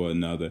one for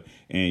another,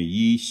 and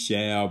ye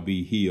shall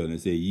be healed. And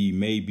say, ye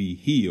may be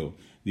healed.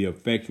 The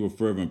effectual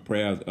fervent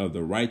prayers of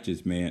the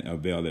righteous man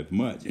availeth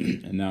much.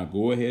 And now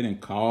go ahead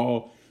and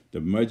call the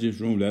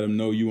emergency room. Let them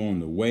know you on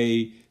the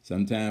way.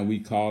 Sometimes we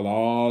call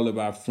all of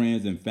our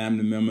friends and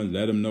family members.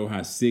 Let them know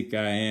how sick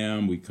I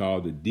am. We call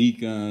the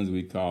deacons.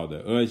 We call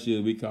the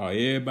ushers. We call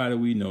everybody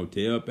we know.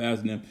 Tell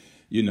Pastor them.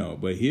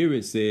 But here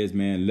it says,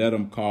 man, let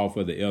them call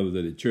for the elders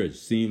of the church.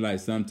 Seems like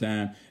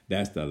sometimes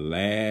that's the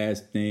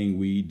last thing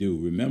we do.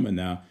 Remember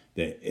now,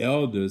 the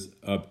elders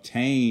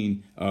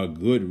obtain a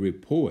good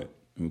report,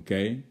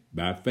 okay?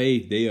 By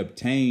faith, they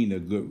obtain a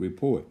good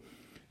report.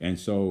 And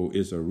so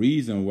it's a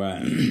reason why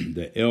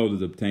the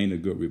elders obtain a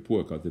good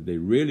report, because if they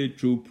really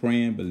true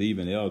praying,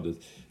 believing elders,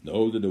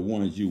 those are the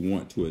ones you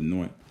want to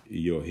anoint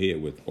your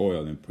head with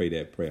oil and pray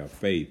that prayer of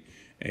faith.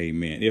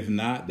 Amen. If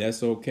not,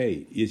 that's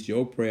okay. It's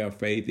your prayer of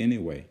faith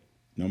anyway.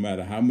 No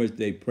matter how much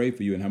they pray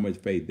for you and how much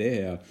faith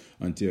they have,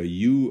 until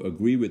you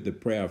agree with the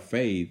prayer of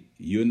faith,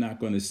 you're not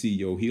going to see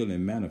your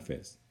healing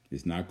manifest.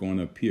 It's not going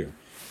to appear.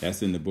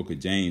 That's in the book of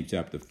James,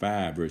 chapter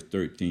 5, verse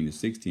 13 to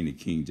 16, the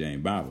King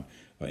James Bible.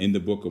 In the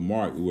book of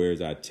Mark, where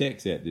is our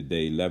text at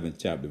today, 11th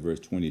chapter, verse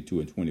 22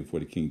 and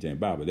 24, the King James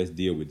Bible. Let's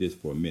deal with this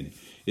for a minute.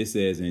 It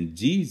says, and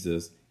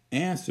Jesus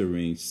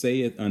answering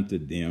saith unto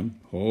them,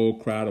 whole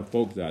crowd of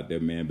folks out there,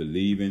 man,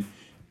 believing.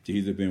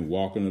 Jesus been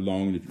walking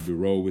along the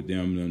road with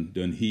them,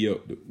 done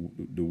healed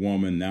the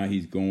woman. Now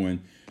he's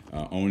going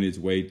on his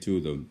way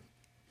to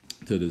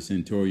the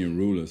centurion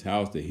ruler's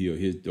house to heal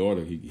his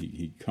daughter.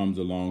 He comes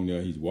along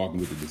there. He's walking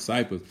with the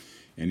disciples,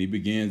 and he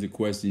begins to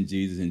question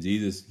Jesus. And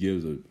Jesus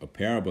gives a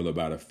parable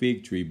about a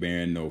fig tree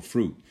bearing no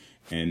fruit.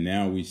 And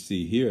now we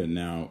see here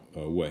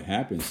what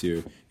happens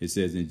here. It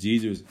says, and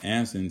Jesus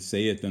answering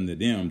saith unto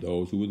them,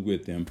 those who was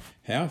with him,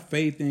 have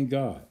faith in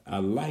God. I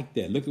like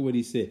that. Look at what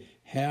he said.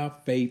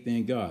 Have faith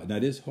in God. Now,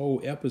 this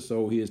whole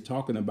episode here is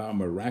talking about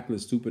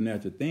miraculous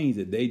supernatural things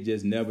that they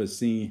just never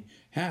seen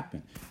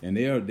happen. And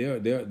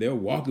they're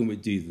walking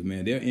with Jesus,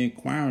 man. They're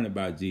inquiring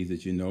about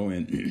Jesus,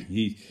 and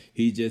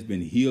he's just been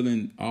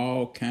healing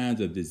all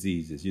kinds of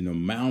diseases,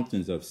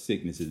 mountains of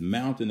sicknesses,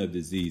 mountain of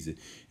diseases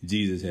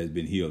Jesus has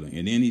been healing.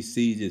 And then he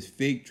sees this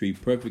fig tree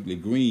perfectly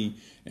green,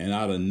 and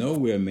out of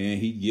nowhere, man,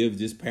 he gives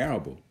this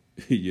parable.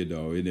 In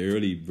the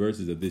early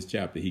verses of this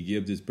chapter, he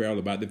gives this parable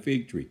about the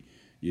fig tree.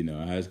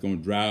 How it's going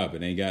to dry up.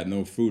 It ain't got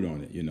no fruit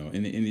on it,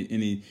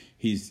 and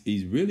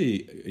he's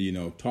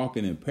really,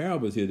 talking in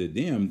parables here to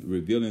them,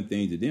 revealing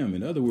things to them.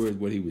 In other words,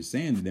 what he was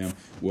saying to them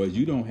was,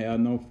 you don't have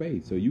no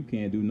faith, so you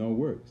can't do no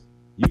works.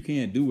 You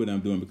can't do what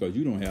I'm doing because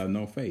you don't have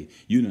no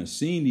faith. You done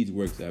seen these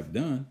works I've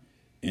done.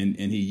 And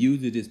he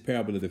uses this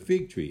parable of the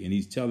fig tree, and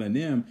he's telling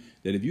them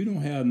that if you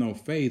don't have no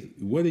faith,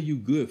 what are you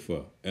good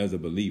for as a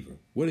believer?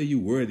 What are you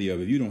worthy of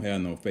if you don't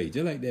have no faith?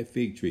 Just like that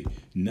fig tree,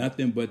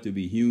 nothing but to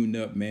be hewn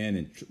up, man,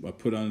 and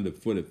put under the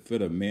foot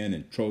of man,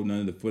 and trodden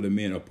under the foot of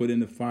men, or put in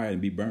the fire and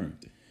be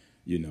burned.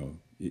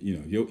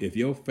 If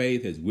your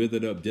faith has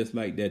withered up just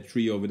like that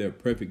tree over there,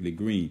 perfectly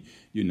green,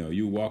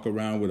 you walk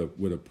around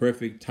with a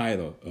perfect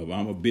title of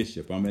I'm a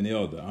bishop, I'm an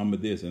elder, I'm a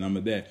this and I'm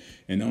a that,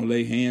 and don't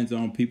lay hands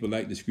on people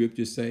like the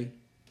scriptures say.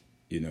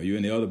 You're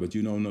an elder, but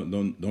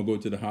don't go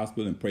to the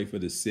hospital and pray for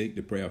the sick,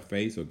 the prayer of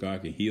faith, so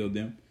God can heal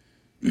them.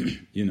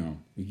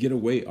 Get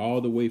away all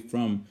the way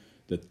from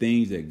the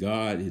things that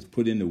God has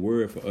put in the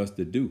word for us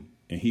to do.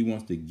 And he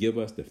wants to give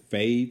us the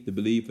faith to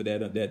believe for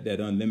that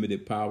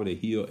unlimited power to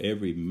heal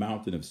every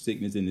mountain of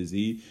sickness and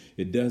disease.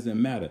 It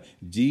doesn't matter.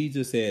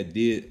 Jesus had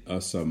did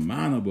a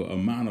surmountable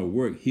amount of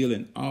work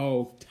healing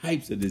all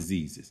types of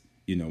diseases.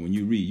 You know, when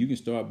you read, you can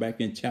start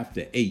back in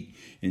chapter 8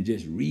 and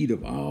just read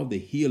of all the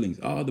healings,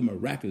 all the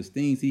miraculous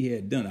things he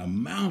had done. A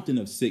mountain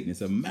of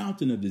sickness, a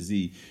mountain of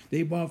disease.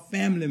 They brought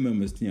family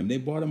members to him. They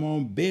brought them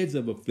on beds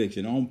of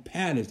affliction, on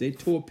pallets. They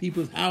tore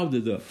people's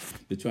houses up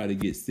to try to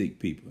get sick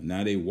people.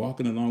 Now they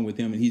walking along with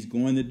him, and he's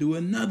going to do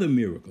another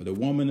miracle. The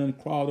woman done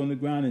crawled on the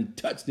ground and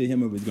touched the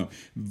hem of his garment.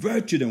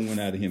 Virtue done went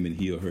out of him and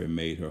healed her and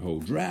made her whole.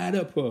 Dried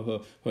up her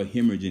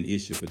hemorrhaging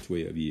issue for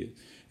 12 years.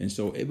 And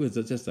so it was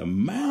just a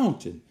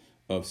mountain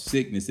of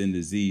sickness and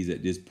disease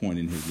at this point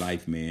in his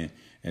life, man,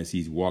 as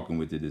he's walking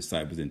with the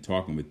disciples and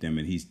talking with them,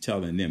 and he's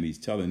telling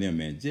them,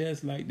 man,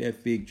 just like that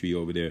fig tree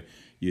over there,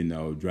 you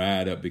know,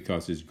 dried up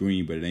because it's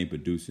green, but it ain't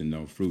producing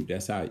no fruit.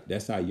 That's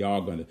how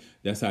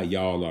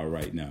y'all are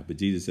right now. But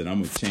Jesus said,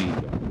 I'm gonna change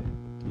all that.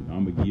 You know,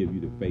 I'm gonna give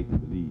you the faith to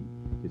believe.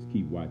 Just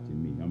keep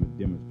watching me. I'm gonna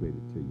demonstrate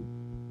it to you.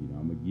 You know,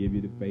 I'm gonna give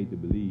you the faith to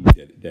believe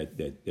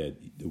that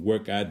the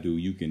work I do,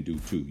 you can do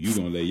too. You're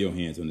gonna lay your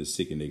hands on the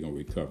sick and they're gonna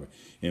recover.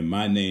 In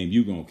my name,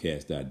 you're gonna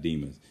cast out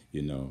demons.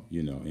 You know.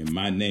 In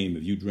my name,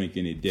 if you drink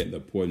any deadly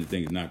poison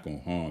thing, it's not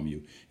gonna harm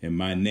you. In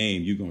my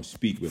name, you're gonna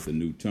speak with a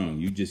new tongue.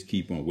 You just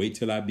keep on. Wait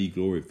till I be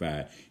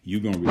glorified.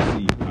 You're gonna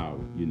receive power.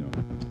 You know.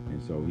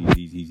 And so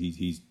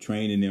he's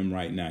training them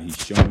right now. He's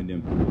showing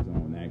them through his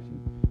own action.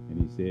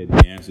 And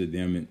he answered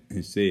them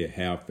and said,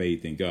 have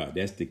faith in God.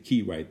 That's the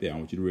key right there. I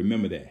want you to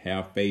remember that.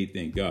 Have faith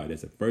in God.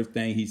 That's the first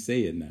thing he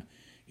said now.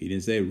 He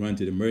didn't say run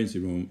to the emergency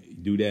room,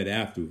 do that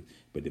afterwards.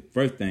 But the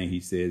first thing he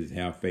says is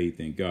have faith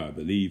in God.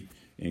 Believe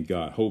in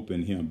God. Hope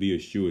in him. Be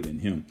assured in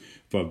him.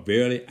 For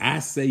verily I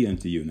say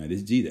unto you. Now this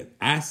is Jesus.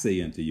 I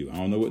say unto you. I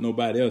don't know what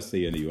nobody else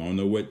say unto you. I don't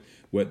know what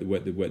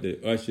the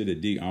usher, the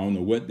deacon, I don't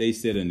know what they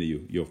said unto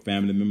you, your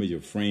family members,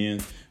 your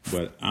friends,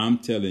 but I'm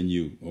telling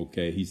you,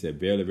 okay, he said,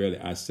 verily, verily,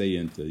 I say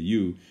unto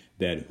you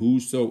that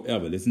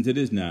whosoever, listen to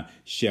this now,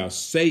 shall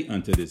say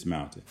unto this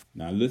mountain.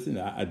 Now listen,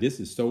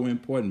 this is so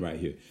important right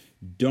here.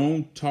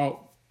 Don't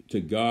talk to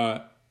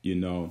God,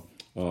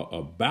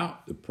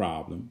 about the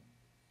problem,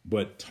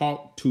 but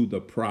talk to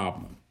the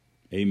problem.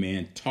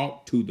 Amen.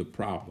 Talk to the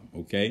problem.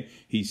 Okay.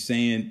 He's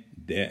saying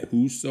that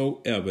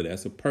whosoever,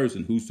 that's a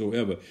person,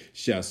 whosoever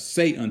shall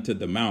say unto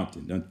the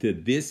mountain, unto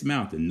this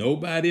mountain,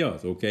 nobody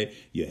else. Okay.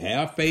 You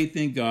have faith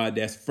in God.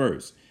 That's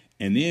first.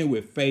 And then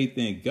with faith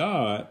in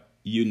God,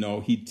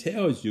 he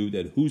tells you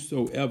that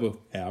whosoever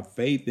have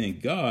faith in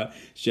God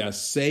shall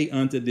say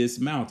unto this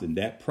mountain,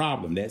 that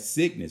problem, that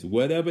sickness,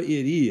 whatever it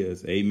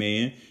is.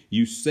 Amen.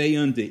 You say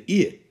unto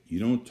it. You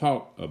don't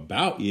talk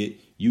about it.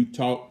 You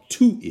talk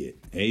to it.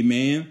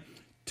 Amen.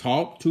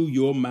 Talk to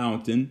your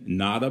mountain,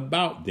 not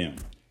about them.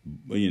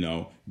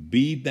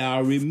 Be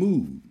thou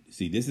removed.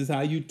 See, this is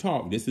how you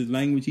talk. This is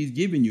language he's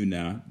giving you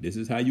now. This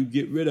is how you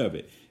get rid of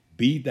it.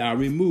 Be thou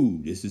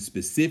removed. This is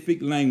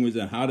specific language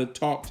on how to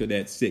talk to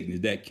that sickness,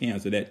 that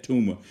cancer, that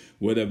tumor,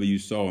 whatever you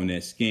saw in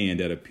that scan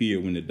that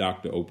appeared when the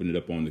doctor opened it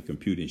up on the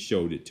computer and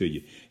showed it to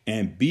you.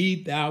 And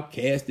be thou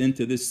cast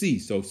into the sea.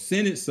 So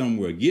send it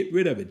somewhere. Get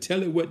rid of it.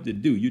 Tell it what to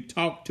do. You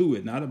talk to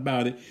it, not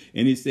about it.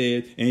 And he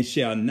said, and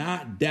shall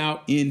not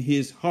doubt in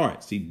his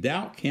heart. See,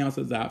 doubt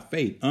cancels out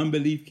faith.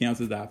 Unbelief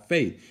cancels out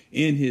faith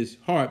in his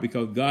heart,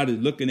 because God is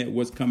looking at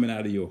what's coming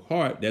out of your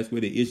heart. That's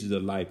where the issues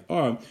of life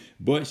are.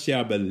 But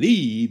shall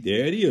believe,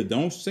 there it is.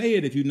 Don't say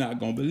it if you're not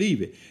going to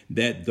believe it.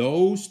 That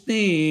those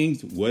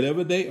things,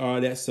 whatever they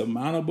are, that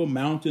surmountable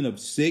mountain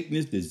of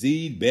sickness,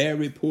 disease, bad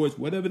reports,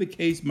 whatever the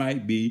case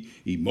might be,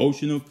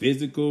 emotional,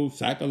 physical,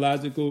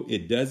 psychological,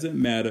 it doesn't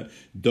matter.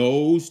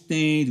 Those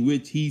things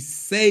which he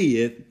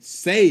saith,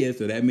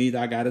 so that means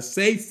I got to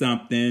say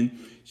something,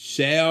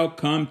 shall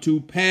come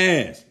to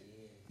pass.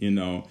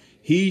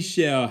 He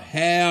shall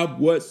have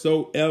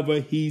whatsoever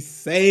he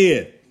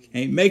saith.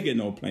 Can't make it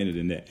no plainer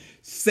than that.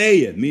 Say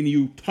it, meaning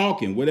you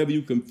talking, whatever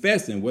you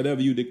confessing,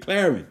 whatever you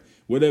declaring,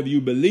 whatever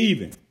you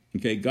believing.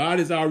 Okay, God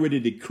has already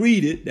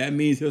decreed it. That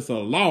means it's a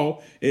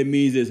law. It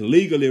means it's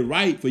legally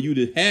right for you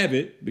to have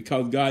it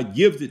because God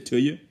gives it to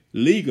you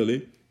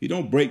legally. You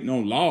don't break no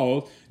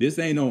laws. This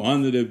ain't no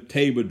under the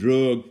table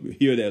drug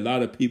here that a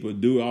lot of people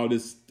do, all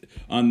this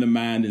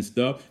undermining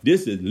stuff.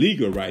 This is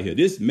legal right here.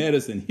 This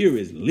medicine here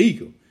is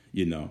legal,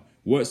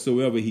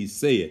 whatsoever he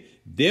said.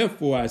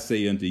 Therefore I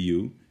say unto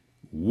you,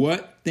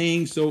 what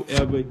things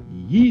soever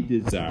ye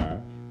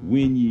desire,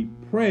 when you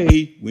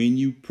pray, when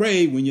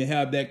you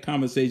have that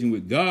conversation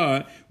with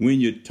God,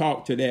 when you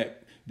talk to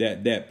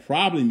that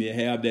problem you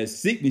have, that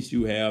sickness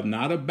you have,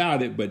 not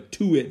about it, but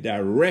to it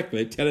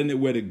directly, telling it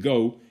where to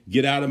go.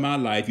 Get out of my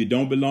life. You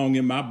don't belong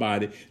in my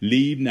body.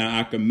 Leave now.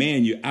 I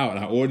command you out.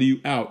 I order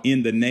you out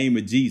in the name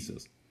of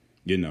Jesus.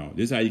 This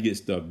is how you get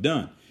stuff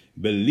done.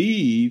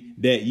 Believe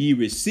that ye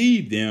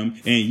receive them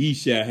and ye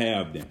shall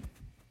have them.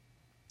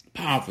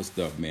 Powerful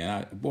stuff,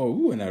 man.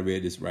 When I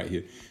read this right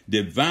here.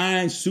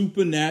 Divine,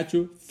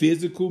 supernatural,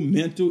 physical,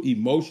 mental,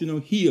 emotional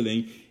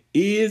healing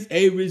is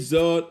a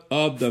result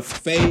of the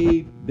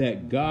faith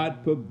that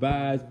God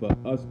provides for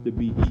us to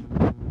be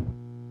healed.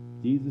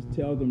 Jesus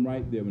tells them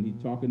right there when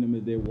he's talking to them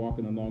as they're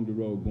walking along the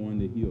road going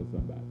to heal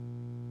somebody.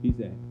 He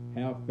said,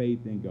 have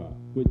faith in God.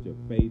 Put your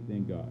faith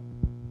in God.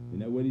 Isn't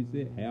that what he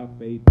said? Have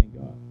faith in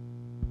God.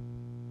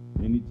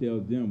 And he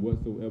tells them,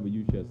 whatsoever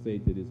you shall say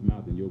to this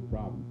mountain, your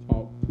problem,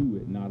 talk to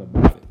it, not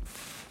about it.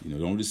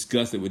 Don't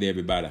discuss it with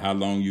everybody, how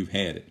long you've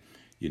had it.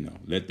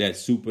 Let that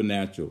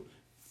supernatural,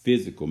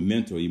 physical,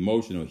 mental,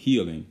 emotional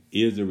healing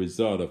is a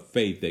result of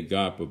faith that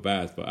God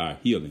provides for our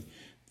healing.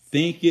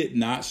 Think it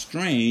not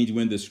strange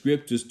when the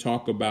scriptures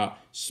talk about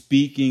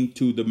speaking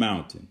to the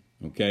mountain,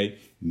 okay?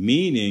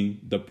 Meaning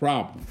the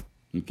problem,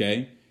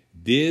 okay?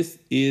 This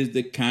is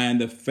the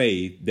kind of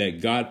faith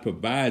that God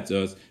provides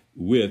us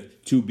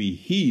with to be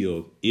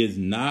healed. Is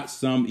not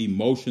some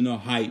emotional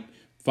hype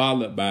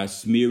followed by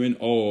smearing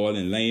oil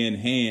and laying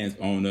hands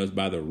on us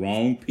by the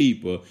wrong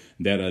people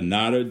that are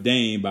not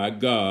ordained by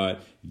God,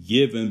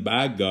 given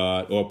by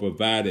God, or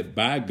provided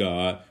by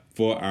God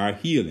for our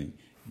healing.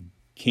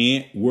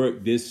 Can't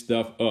work this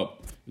stuff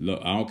up.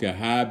 Look, I don't care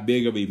how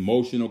big of an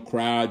emotional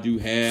crowd you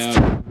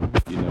have.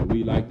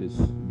 We like to,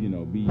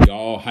 be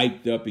all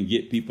hyped up and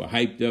get people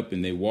hyped up,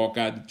 and they walk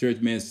out the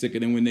church, man, sicker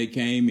than when they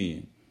came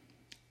in.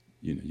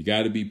 You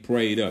got to be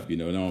prayed up. They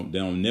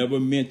don't never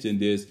mention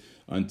this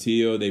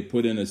until they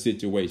put in a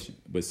situation.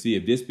 But see,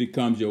 if this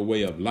becomes your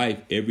way of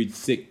life, every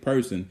sick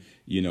person,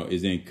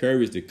 is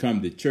encouraged to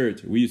come to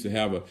church. We used to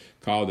have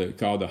called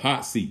the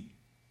hot seat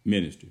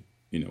ministry.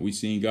 We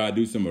seen God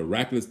do some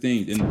miraculous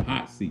things in the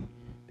hot seat.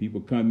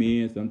 People come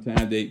in.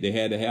 Sometimes they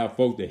had to have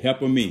folks to help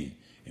them in.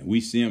 And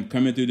we see them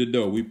coming through the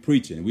door. We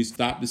preaching. We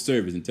stop the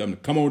service and tell them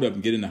to come on up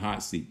and get in the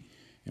hot seat.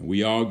 And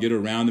we all get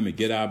around them and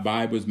get our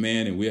Bibles,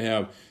 man. And we'll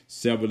have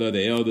several of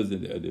the elders,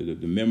 the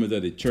members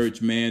of the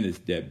church, man,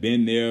 that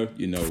been there,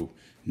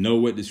 know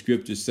what the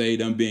scriptures say,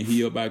 done been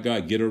healed by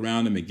God. Get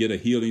around them and get a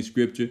healing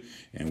scripture.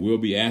 And we'll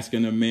be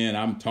asking them, man,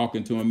 I'm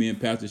talking to them, me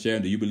and Pastor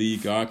Sharon, do you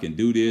believe God can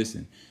do this?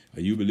 And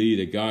you believe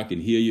that God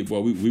can heal you? Boy,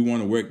 we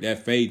want to work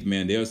that faith,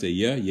 man. They'll say,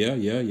 yeah.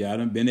 I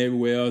done been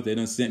everywhere else. They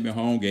done sent me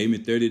home, gave me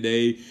 30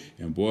 days.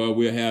 And boy,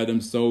 we'll have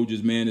them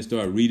soldiers, man, to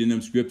start reading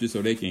them scriptures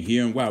so they can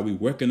hear them. Wow, we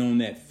working on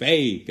that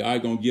faith.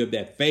 God going to give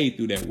that faith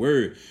through that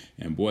word.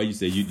 And boy, you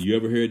say, you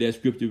ever heard that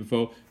scripture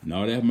before?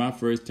 No, that's my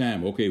first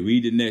time. Okay,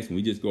 read the next one.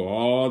 We just go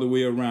all the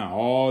way around,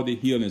 all the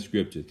healing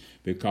scriptures,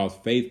 because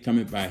faith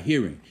coming by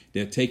hearing.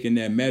 They're taking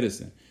that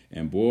medicine.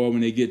 And boy,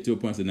 when they get to a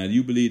point, say, now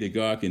you believe that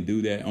God can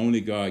do that?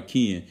 Only God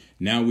can.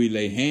 Now we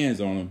lay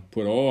hands on them,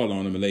 put oil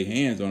on them, and lay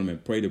hands on them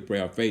and pray the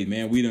prayer of faith.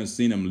 Man, we done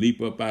seen them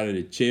leap up out of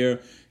the chair,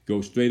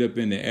 go straight up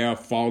in the air,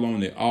 fall on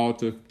the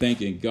altar,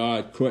 thanking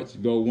God,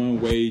 crutch go one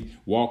way,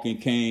 walking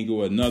cane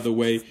go another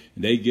way.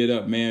 And they get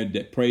up, man,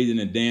 praising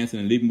and dancing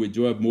and leaping with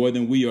joy more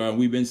than we are, and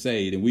we've been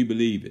saved, and we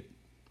believe it,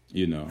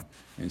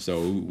 And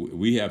so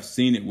we have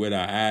seen it with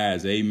our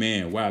eyes,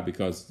 amen. Why?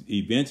 Because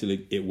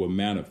eventually it will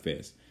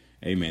manifest.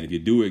 Amen. If you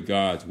do it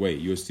God's way,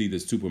 you'll see the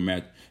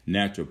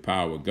supernatural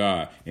power of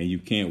God, and you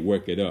can't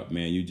work it up,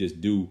 man. You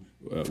just do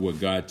what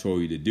God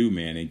told you to do,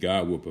 man, and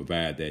God will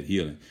provide that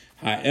healing.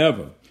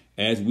 However,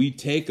 as we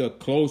take a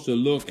closer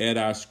look at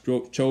our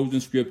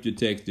chosen scripture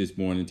text this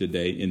morning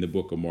today in the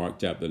book of Mark,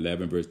 chapter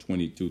 11, verse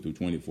 22 through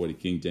 24, the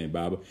King James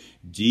Bible,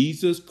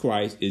 Jesus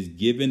Christ is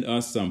giving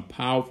us some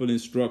powerful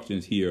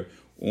instructions here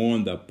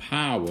on the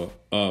power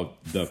of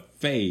the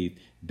faith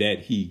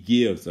that he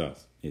gives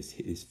us. It's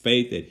his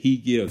faith that he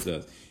gives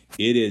us.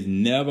 It is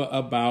never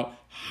about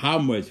how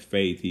much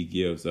faith he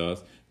gives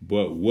us,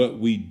 but what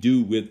we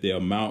do with the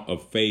amount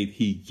of faith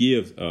he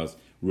gives us,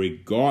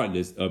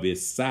 regardless of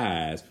its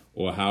size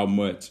or how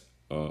much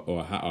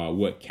or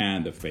what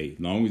kind of faith. As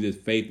long as it's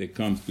faith that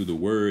comes through the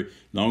word, as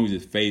long as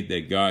it's faith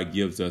that God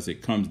gives us,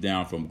 it comes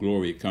down from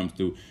glory. It comes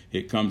through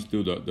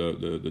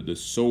the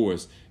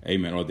source,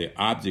 amen, or the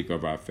object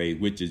of our faith,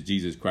 which is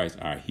Jesus Christ,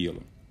 our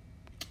healer.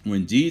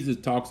 When Jesus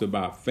talks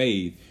about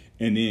faith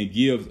and then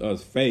gives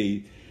us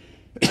faith,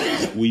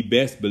 we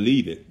best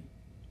believe it,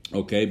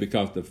 okay?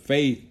 Because the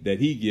faith that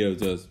he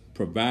gives us,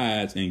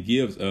 provides and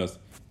gives us,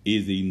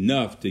 is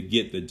enough to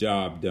get the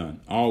job done,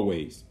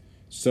 always,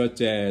 such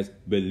as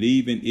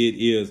believing it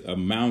is a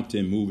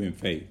mountain-moving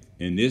faith.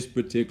 In this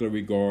particular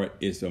regard,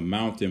 it's a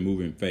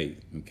mountain-moving faith,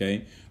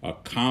 okay? A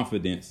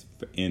confidence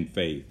in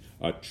faith,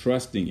 a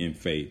trusting in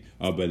faith,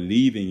 a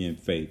believing in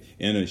faith,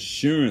 an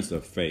assurance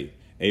of faith,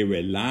 a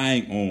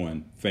relying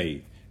on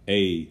faith,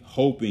 a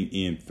hoping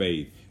in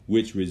faith,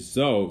 which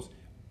results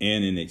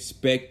in an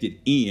expected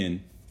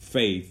end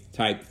faith,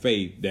 type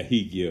faith that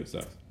he gives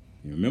us.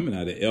 You remember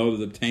now, the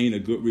elders obtain a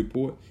good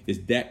report. It's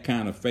that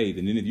kind of faith.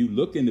 And then if you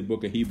look in the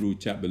book of Hebrews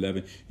chapter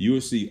 11, you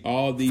will see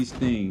all these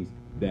things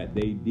that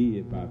they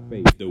did by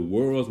faith. The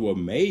worlds were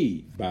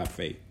made by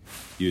faith,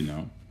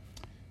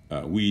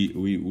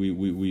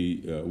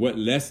 what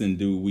lesson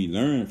do we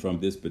learn from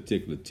this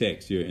particular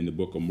text here in the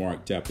book of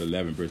Mark, chapter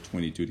 11, verse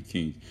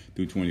 22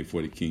 through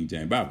 24, the King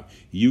James Bible?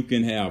 You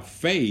can have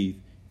faith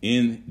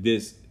in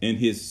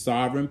his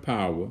sovereign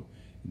power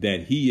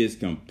that he is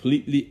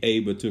completely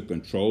able to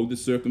control the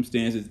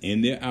circumstances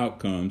and their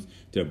outcomes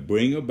to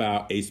bring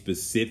about a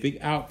specific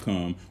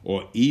outcome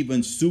or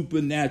even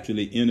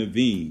supernaturally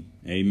intervene.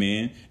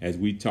 Amen. As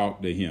we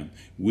talk to him,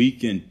 we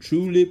can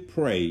truly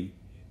pray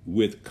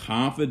with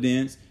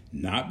confidence,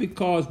 not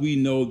because we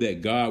know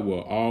that God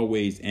will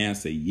always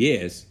answer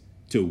yes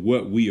to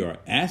what we are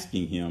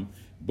asking him,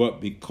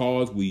 but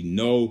because we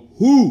know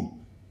who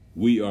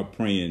we are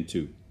praying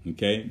to.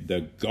 Okay,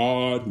 the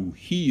God who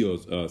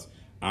heals us,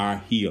 our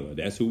healer.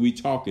 That's who we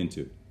talking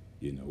to.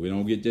 You know, we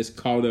don't get just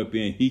caught up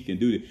in he can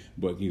do it,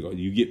 but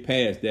you get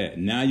past that.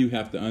 Now you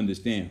have to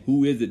understand,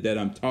 who is it that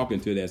I'm talking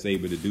to that's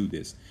able to do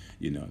this?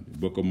 You know, the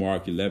book of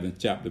Mark 11th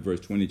chapter, verse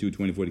 22,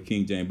 24, the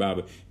King James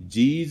Bible.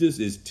 Jesus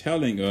is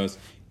telling us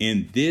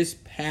in this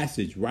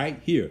passage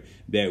right here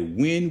that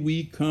when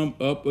we come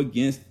up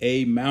against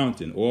a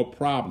mountain or a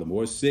problem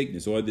or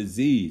sickness or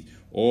disease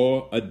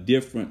or a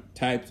different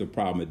types of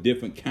problem, a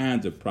different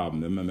kinds of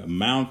problem,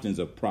 mountains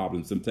of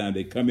problems, sometimes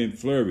they come in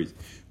flurries.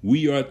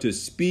 We are to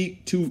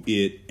speak to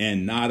it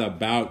and not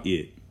about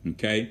it.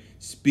 Okay?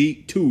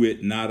 Speak to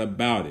it, not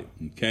about it.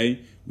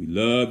 Okay? We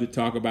love to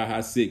talk about how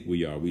sick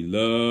we are. We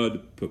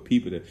love for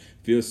people to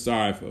feel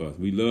sorry for us.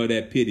 We love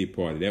that pity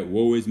party, that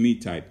woe is me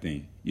type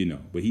thing, you know.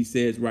 But he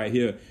says right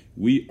here,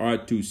 we are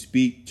to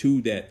speak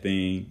to that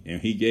thing, and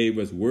he gave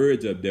us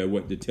words up there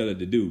what to tell it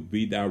to do.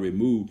 Be thou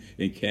removed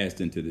and cast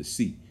into the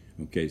sea.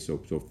 Okay, so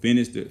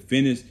finish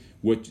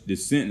what the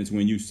sentence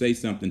when you say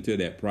something to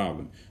that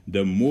problem.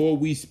 The more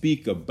we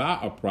speak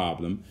about a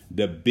problem,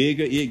 the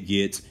bigger it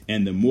gets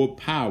and the more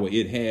power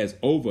it has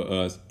over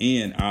us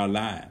in our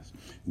lives.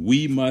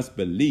 We must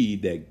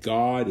believe that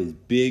God is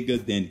bigger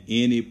than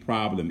any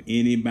problem,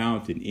 any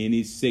mountain,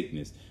 any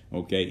sickness.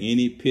 Okay,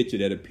 any picture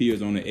that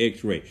appears on an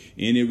x-ray,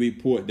 any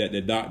report that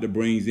the doctor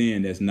brings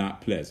in that's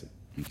not pleasant.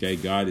 Okay,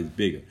 God is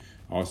bigger.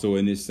 Also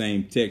in this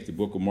same text, the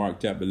book of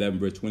Mark chapter 11,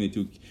 verse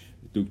 22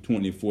 through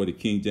 24, the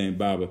King James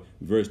Bible,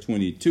 verse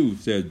 22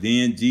 says,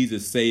 then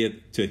Jesus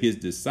said to his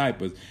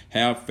disciples,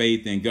 have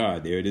faith in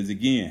God. There it is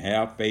again,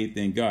 have faith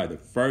in God. The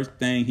first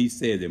thing he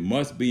says, it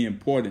must be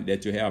important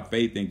that you have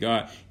faith in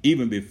God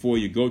even before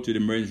you go to the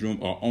emergency room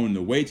or on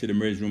the way to the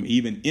emergency room,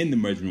 even in the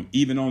emergency room,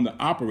 even on the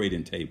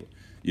operating table.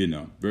 You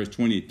know, verse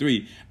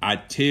 23, I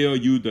tell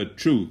you the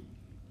truth.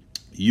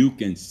 You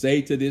can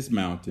say to this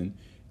mountain,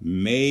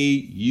 may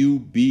you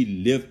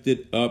be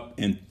lifted up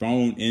and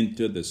thrown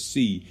into the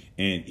sea,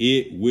 and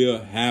it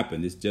will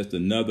happen. It's just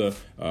another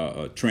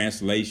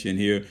translation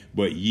here,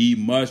 but ye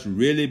must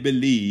really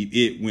believe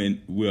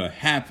it will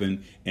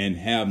happen and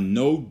have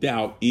no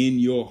doubt in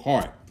your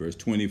heart. Verse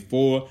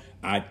 24,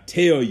 I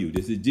tell you,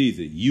 this is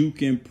Jesus, you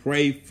can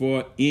pray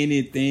for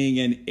anything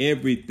and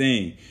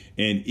everything.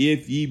 And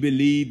if ye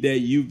believe that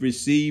you've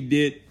received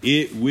it,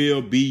 it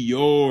will be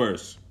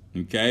yours.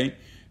 Okay?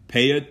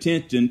 Pay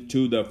attention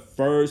to the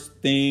first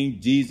thing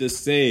Jesus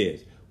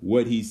says.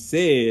 What he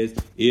says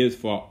is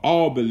for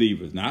all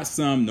believers, not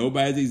some.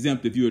 Nobody's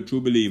exempt if you're a true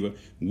believer.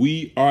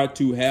 We are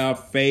to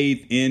have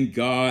faith in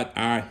God,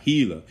 our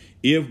healer,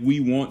 if we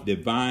want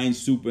divine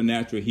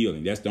supernatural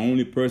healing. That's the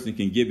only person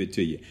can give it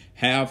to you.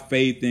 Have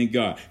faith in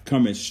God,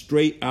 coming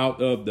straight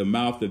out of the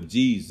mouth of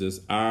Jesus,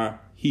 our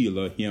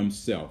healer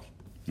himself.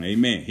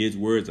 Amen. His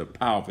words are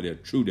powerful. They're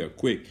true. They're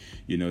quick.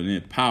 You know,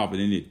 they're powerful.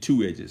 And they're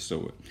two-edged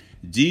sword.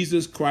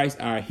 Jesus Christ,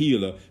 our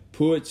healer,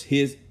 puts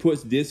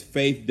this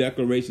faith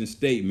declaration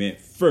statement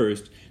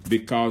first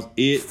because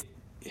it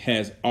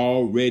has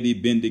already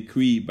been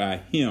decreed by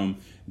him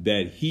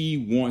that he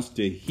wants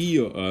to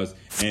heal us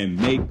and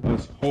make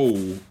us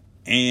whole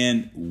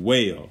and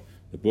well.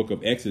 The book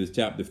of Exodus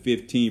chapter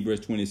 15, verse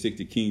 26,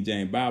 the King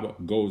James Bible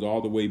goes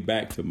all the way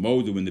back to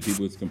Moses when the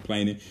people was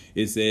complaining.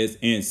 It says,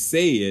 and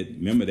said,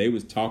 remember, they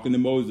was talking to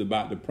Moses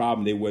about the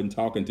problem. They wasn't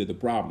talking to the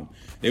problem.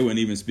 They weren't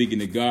even speaking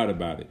to God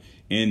about it.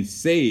 And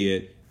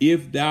said,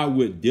 if thou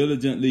would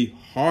diligently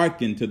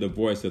hearken to the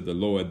voice of the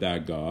Lord thy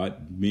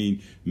God,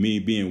 me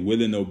being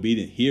willing and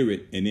obedient, hear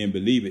it and then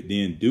believe it,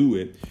 then do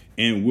it,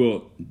 and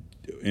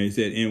he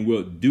said, and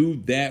will do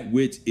that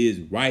which is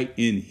right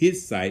in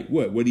his sight.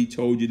 What he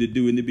told you to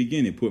do in the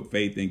beginning, put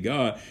faith in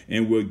God,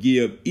 and will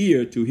give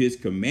ear to his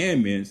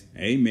commandments.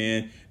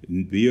 Amen.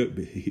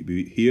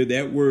 Hear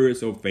that word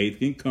so faith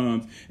can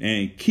come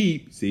and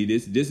keep. See,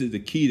 this is the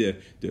key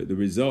to the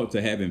result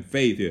to having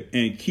faith here.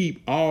 And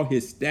keep all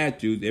his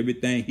statutes,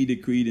 everything he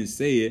decreed and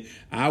said.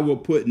 I will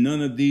put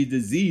none of these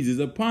diseases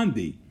upon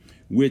thee,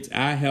 which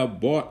I have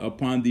brought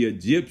upon the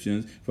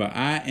Egyptians, for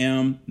I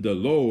am the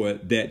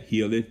Lord that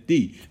healeth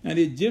thee. Now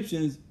the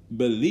Egyptians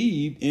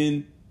believed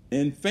in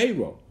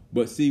Pharaoh,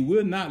 but see,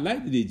 we're not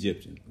like the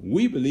Egyptians.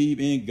 We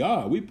believe in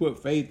God. We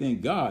put faith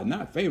in God,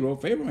 not Pharaoh.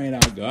 Pharaoh ain't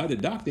our God. The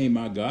doctor ain't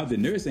my God. The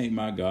nurse ain't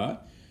my God.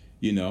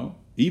 You know,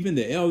 even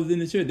the elders in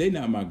the church, they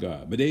not my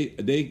God. But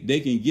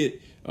they can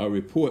get a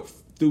report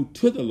through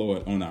to the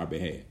Lord on our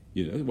behalf.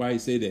 You know, that's why he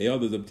said the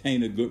elders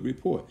obtain a good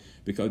report,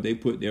 because they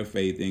put their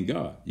faith in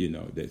God. You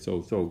know, that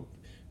so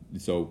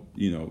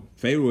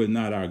Pharaoh is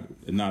not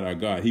our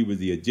God. He was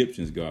the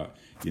Egyptians' God.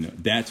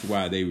 That's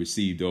why they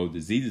received those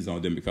diseases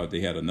on them, because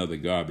they had another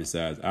God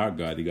besides our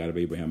God, the God of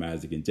Abraham,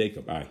 Isaac, and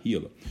Jacob, our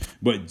healer.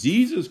 But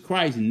Jesus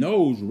Christ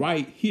knows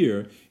right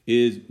here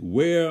is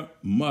where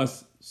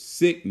must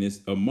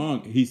sickness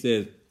among, he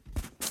says,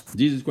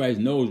 Jesus Christ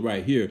knows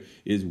right here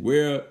is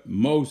where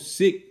most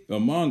sick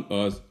among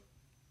us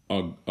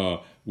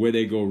where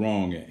they go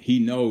wrong at. He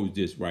knows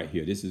this right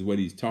here. This is what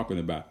he's talking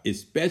about,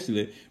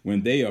 especially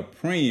when they are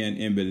praying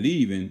and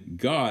believing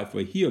God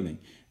for healing.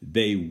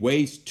 They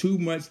waste too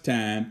much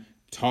time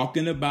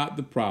talking about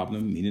the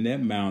problem, meaning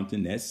that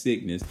mountain, that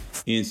sickness,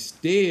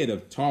 instead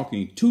of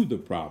talking to the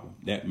problem,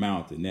 that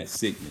mountain, that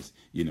sickness,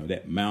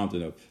 that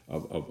mountain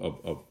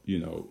of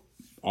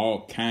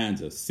all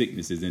kinds of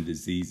sicknesses and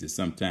diseases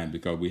sometimes,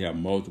 because we have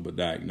multiple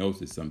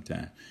diagnoses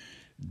sometimes.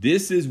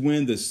 This is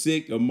when the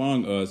sick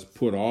among us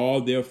put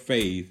all their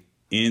faith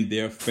in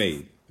their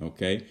faith,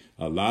 okay?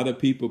 A lot of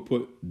people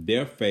put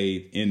their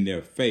faith in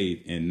their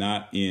faith and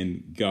not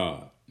in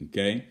God,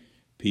 okay?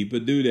 People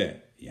do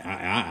that.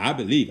 I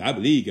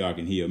believe God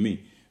can heal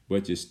me.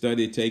 But you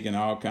study taking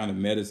all kind of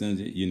medicines,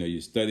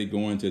 you study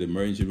going to the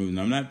emergency room. And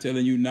I'm not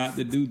telling you not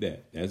to do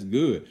that. That's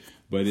good.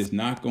 But it's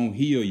not going to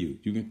heal you.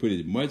 You can put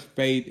as much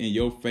faith in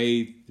your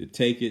faith to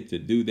take it, to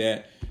do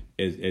that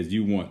as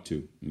you want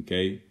to,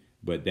 okay?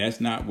 But that's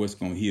not what's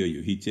going to heal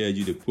you. He tells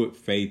you to put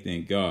faith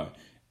in God.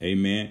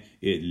 Amen.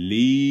 It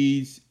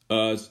leads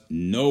us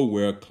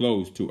nowhere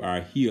close to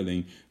our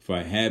healing for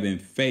having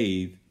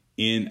faith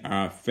in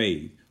our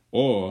faith.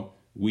 Or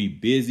we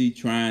busy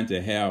trying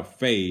to have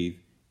faith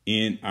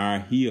in our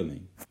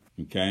healing.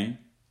 Okay?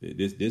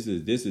 This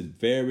is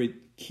very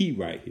key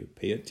right here.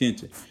 Pay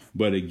attention.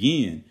 But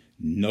again,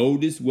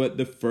 notice what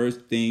the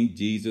first thing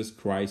Jesus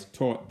Christ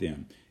taught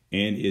them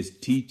and is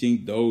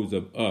teaching those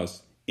of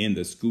us in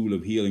the school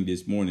of healing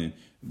this morning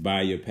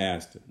by your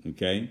pastor,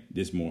 okay,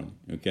 this morning,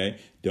 okay?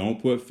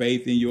 Don't put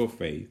faith in your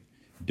faith.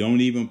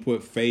 Don't even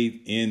put faith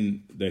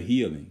in the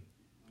healing,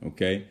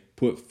 okay?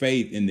 Put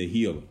faith in the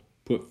healer.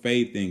 Put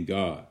faith in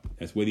God.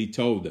 That's what he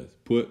told us.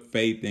 Put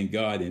faith in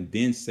God and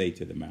then say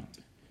to the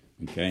mountain,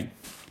 okay?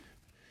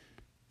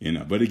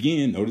 But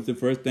again, notice the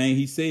first thing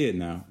he said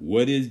now.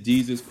 What is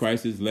Jesus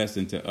Christ's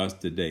lesson to us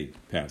today,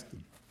 Pastor?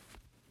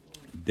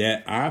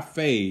 That our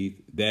faith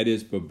that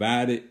is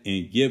provided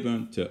and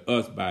given to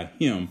us by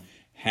him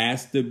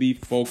has to be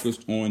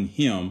focused on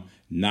him,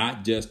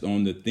 not just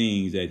on the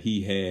things that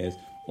he has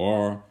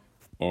or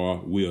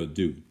will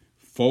do.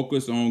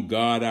 Focus on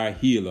God, our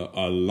healer,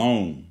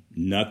 alone.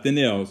 Nothing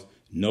else,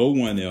 no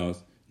one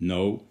else,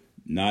 no,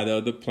 not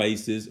other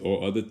places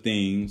or other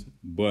things,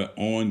 but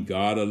on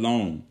God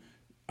alone.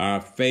 Our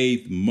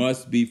faith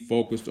must be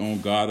focused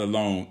on God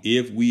alone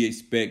if we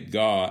expect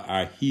God,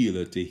 our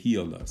healer, to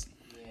heal us.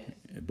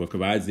 Book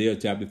of Isaiah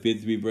chapter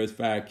 53 verse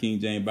 5, King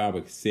James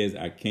Bible says,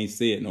 I can't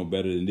say it no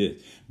better than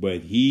this.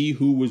 But he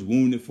who was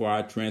wounded for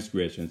our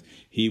transgressions,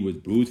 he was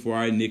bruised for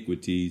our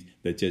iniquities,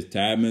 the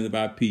chastisement of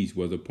our peace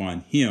was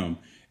upon him,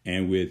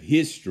 and with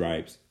his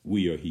stripes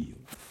we are healed.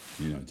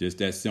 Just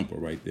that simple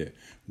right there.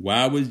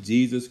 Why was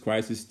Jesus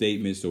Christ's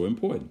statement so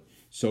important,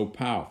 so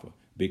powerful?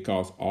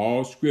 Because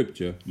all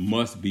scripture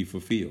must be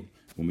fulfilled.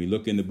 When we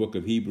look in the book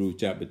of Hebrews,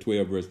 chapter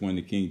 12, verse 1,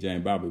 the King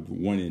James Bible,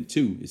 1 and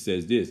 2, it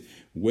says this: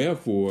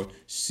 Wherefore,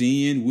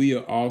 seeing we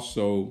are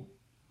also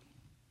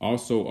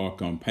are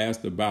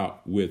compassed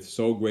about with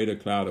so great a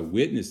cloud of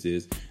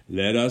witnesses,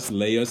 let us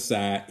lay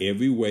aside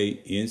every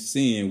weight and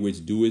sin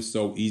which doeth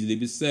so easily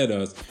beset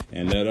us,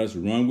 and let us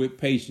run with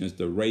patience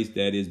the race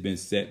that has been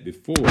set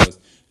before us,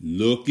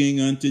 looking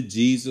unto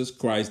Jesus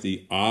Christ,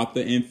 the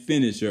author and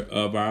finisher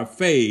of our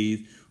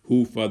faith,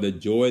 who for the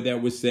joy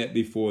that was set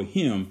before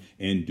him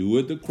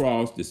endured the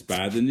cross,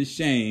 despising the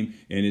shame,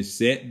 and is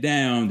set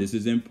down, this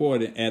is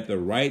important, at the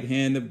right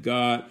hand of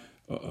God,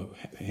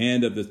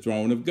 hand of the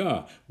throne of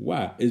God.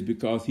 Why? It's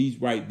because he's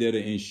right there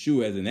to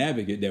ensure as an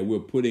advocate that we're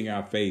putting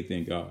our faith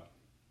in God.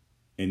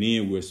 And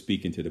then we're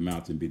speaking to the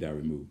mountain, be thou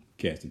removed,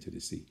 cast into the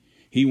sea.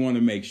 He want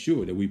to make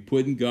sure that we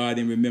putting God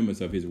in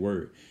remembrance of his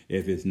word.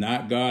 If it's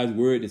not God's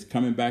word that's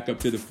coming back up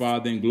to the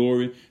Father in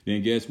glory,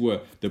 then guess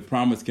what? The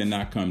promise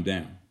cannot come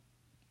down.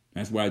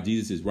 That's why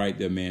Jesus is right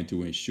there, man,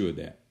 to ensure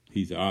that.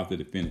 He's the author,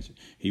 the finisher.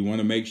 He want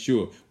to make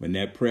sure when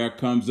that prayer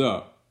comes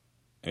up,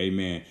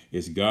 amen,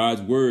 it's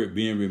God's word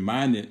being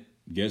reminded,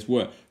 guess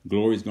what?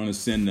 Glory is going to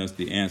send us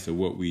the answer,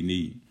 what we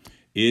need.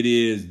 It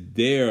is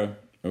there,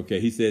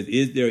 okay, he says,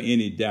 is there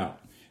any doubt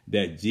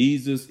that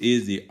Jesus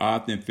is the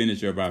author and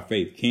finisher of our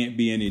faith? Can't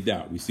be any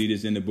doubt. We see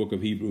this in the book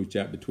of Hebrews,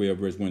 chapter 12,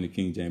 verse 1, the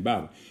King James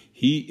Bible.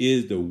 He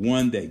is the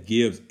one that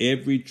gives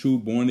every true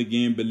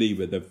born-again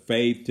believer the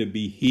faith to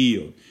be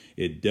healed.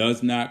 It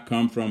does not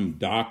come from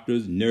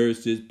doctors,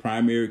 nurses,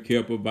 primary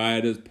care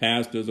providers,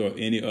 pastors, or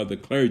any other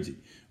clergy,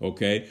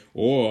 okay,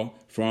 or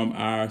from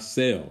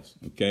ourselves,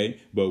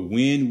 okay? But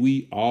when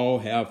we all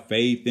have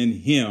faith in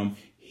him,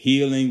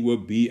 healing will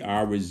be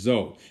our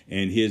result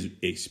and his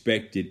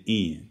expected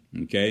end,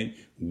 okay,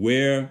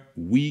 where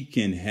we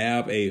can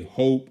have a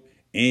hope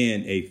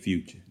and a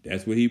future.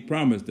 That's what he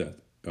promised us.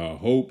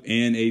 hope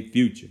and a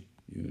future.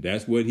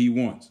 That's what he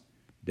wants.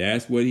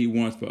 That's what he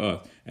wants for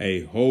us.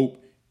 A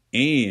hope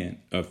and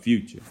a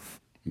future.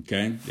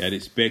 Okay? That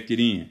expected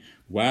end.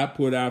 Why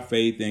put our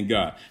faith in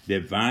God?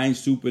 Divine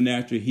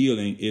supernatural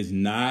healing is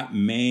not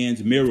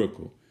man's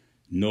miracle,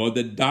 nor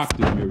the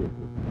doctor's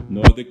miracle,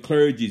 nor the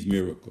clergy's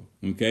miracle.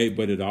 Okay?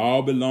 But it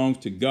all belongs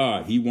to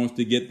God. He wants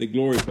to get the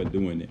glory for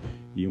doing it.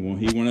 He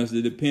wants us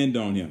to depend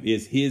on him.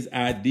 It's his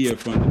idea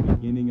from the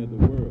beginning of the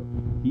world.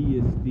 He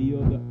is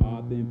still the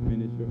author and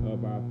finisher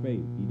of our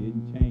faith. He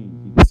didn't change.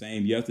 He's the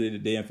same yesterday,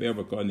 today, and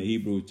forever, according to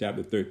Hebrews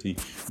chapter 13,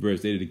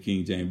 verse 8 of the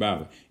King James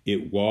Bible.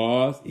 It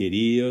was, it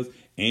is,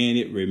 and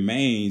it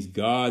remains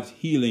God's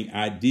healing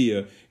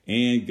idea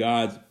and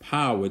God's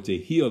power to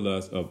heal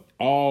us of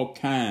all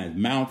kinds,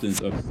 mountains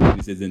of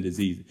sicknesses and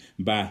diseases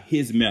by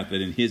his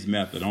method and his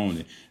method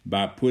only,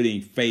 by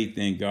putting faith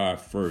in God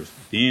first,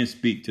 then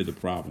speak to the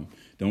problem.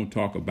 Don't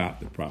talk about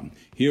the problem.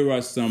 Here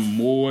are some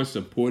more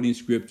supporting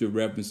scripture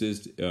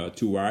references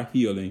to our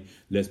healing.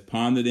 Let's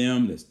ponder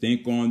them. Let's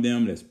think on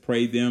them. Let's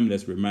pray them.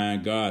 Let's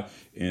remind God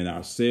and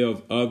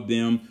ourselves of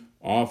them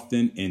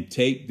often and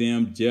take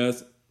them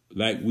just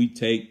like we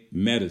take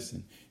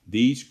medicine.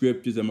 These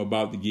scriptures I'm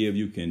about to give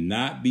you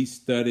cannot be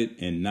studied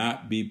and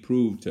not be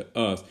proved to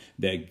us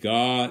that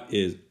God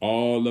is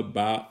all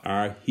about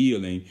our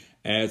healing.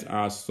 As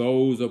our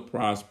souls are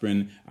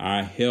prospering,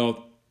 our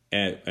health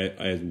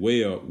as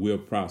well will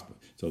prosper.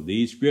 So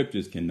these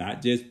scriptures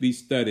cannot just be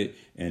studied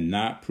and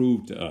not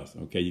proved to us.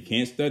 Okay, you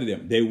can't study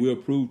them. They will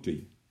prove to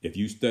you if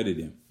you study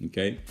them.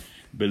 Okay,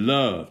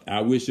 beloved,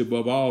 I wish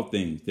above all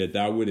things that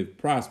thou wouldest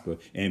prosper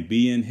and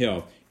be in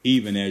health,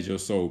 even as your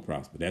soul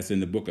prosper. That's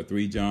in the book of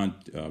 3 John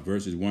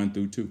verses 1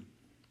 through 2.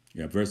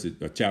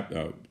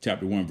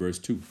 Chapter 1 verse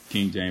 2,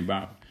 King James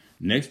Bible.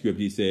 Next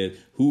scripture he says,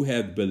 who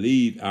hath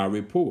believed our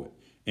report,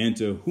 and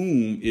to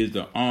whom is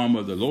the arm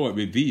of the Lord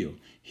revealed?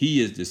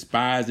 He is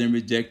despised and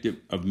rejected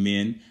of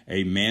men,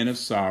 a man of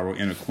sorrow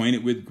and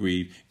acquainted with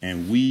grief,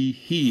 and we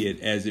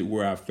hid, as it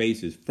were, our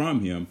faces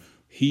from him.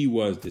 He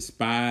was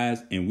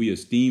despised, and we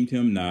esteemed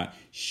him not.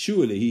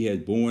 Surely he has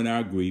borne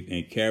our grief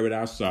and carried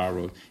our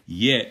sorrows,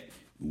 yet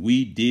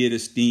we did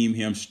esteem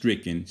him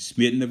stricken,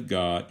 smitten of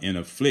God, and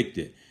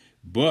afflicted.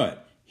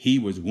 But he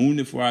was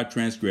wounded for our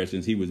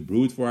transgressions, he was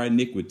bruised for our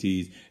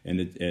iniquities, and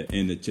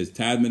the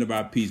chastisement of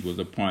our peace was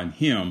upon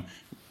him.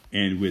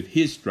 And with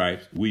his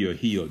stripes we are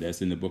healed.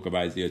 That's in the book of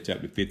Isaiah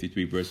chapter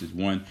 53, verses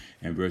 1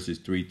 and verses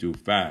 3 through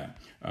 5.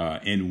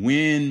 And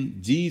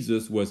when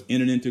Jesus was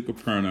entered into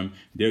Capernaum,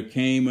 there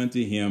came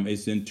unto him a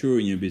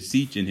centurion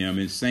beseeching him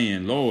and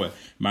saying, Lord,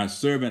 my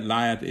servant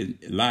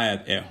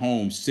lieth at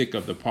home sick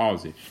of the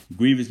palsy,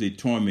 grievously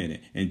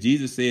tormented. And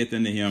Jesus saith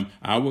unto him,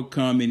 I will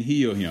come and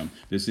heal him.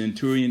 The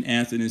centurion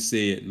answered and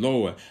said,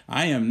 Lord,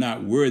 I am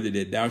not worthy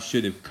that thou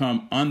shouldest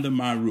come under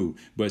my roof,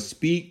 but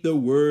speak the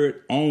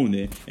word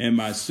only, and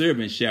my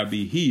servant shall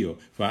be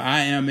healed. For I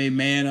am a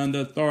man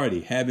under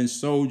authority, having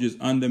soldiers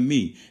under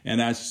me.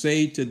 And I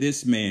say to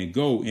this man,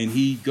 go, and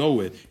he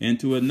goeth, and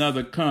to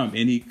another, come,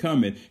 and he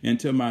cometh, and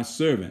to my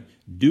servant,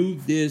 do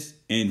this,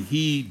 and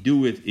he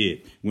doeth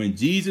it. When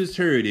Jesus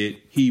heard it,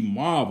 he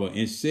marveled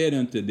and said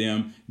unto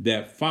them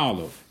that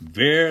followed,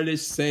 Verily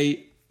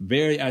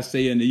I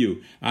say unto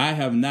you, I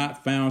have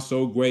not found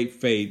so great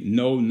faith,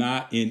 no,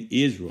 not in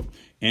Israel.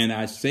 And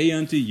I say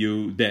unto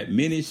you that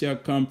many shall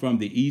come from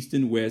the east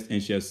and west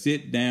and shall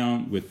sit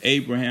down with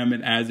Abraham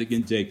and Isaac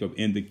and Jacob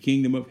in the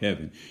kingdom of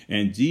heaven.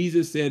 And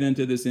Jesus said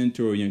unto the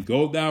centurion,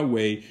 Go thy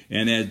way,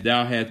 and as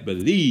thou hast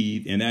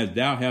believed,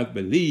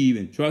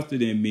 and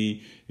trusted in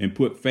me, and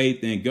put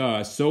faith in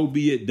God, so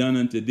be it done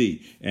unto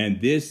thee. And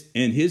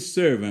his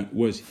servant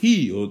was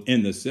healed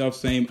in the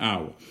selfsame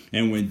hour.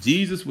 And when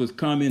Jesus was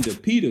come into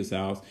Peter's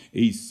house,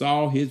 he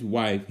saw his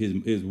wife,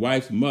 his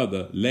wife's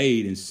mother,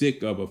 laid and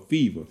sick of a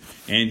fever.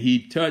 And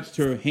he touched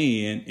her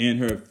hand, and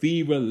her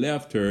fever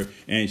left her,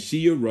 and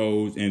she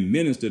arose and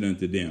ministered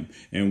unto them.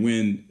 And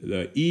when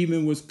the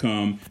even was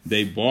come,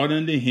 they brought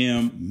unto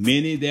him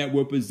many that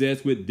were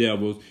possessed with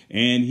devils,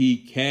 and he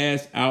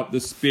cast out the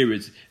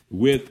spirits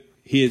with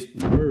his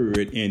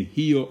word and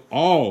healed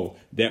all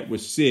that were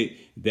sick,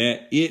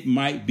 that it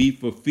might be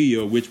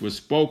fulfilled, which was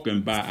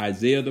spoken by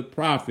Isaiah the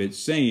prophet,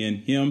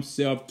 saying,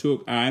 himself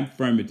took our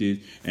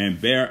infirmities and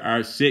bare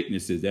our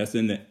sicknesses. That's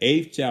in the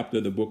 8th chapter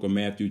of the book of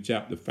Matthew,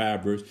 chapter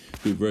 5,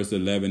 verse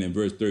 11 and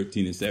verse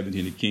 13 and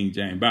 17, the King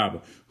James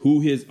Bible. Who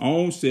his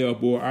own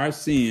self bore our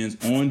sins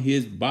on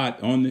his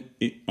body on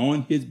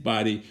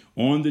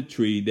the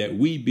tree, that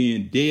we,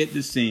 being dead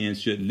to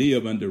sins, should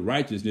live unto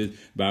righteousness,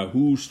 by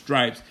whose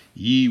stripes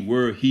ye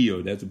were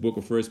healed. That's the book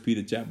of 1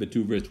 Peter chapter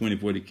 2, verse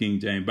 24, the King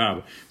James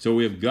Bible. So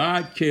if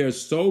God cares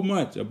so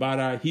much about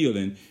our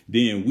healing,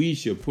 then we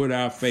should put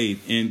our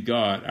faith in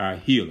God, our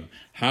healer.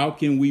 How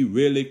can we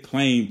really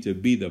claim to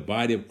be the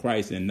body of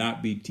Christ and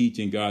not be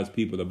teaching God's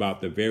people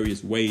about the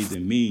various ways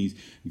and means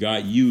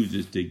God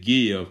uses to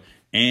give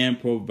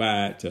and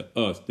provide to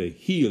us the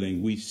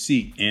healing we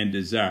seek and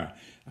desire?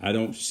 I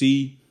don't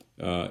see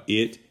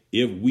it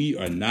if we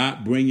are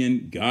not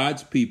bringing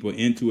God's people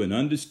into an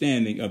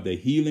understanding of the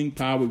healing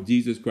power of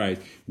Jesus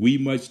Christ, we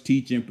must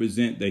teach and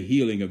present the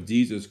healing of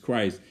Jesus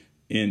Christ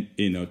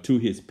to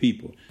his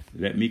people.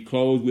 Let me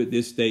close with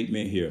this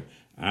statement here.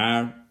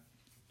 I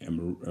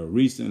am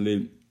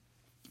recently,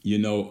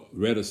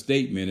 read a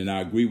statement, and I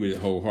agree with it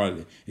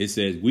wholeheartedly. It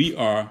says, we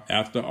are,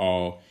 after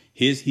all,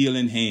 his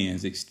healing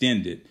hands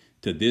extended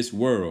to this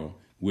world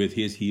with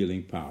his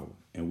healing power.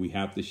 And we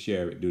have to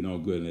share it. Do no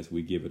good unless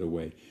we give it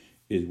away.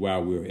 Is why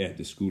we're at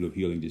the School of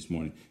Healing this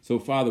morning. So,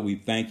 Father, we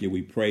thank you.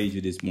 We praise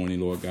you this morning,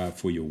 Lord God,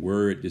 for your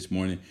word this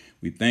morning.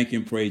 We thank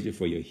and praise you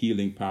for your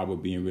healing power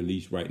being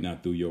released right now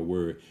through your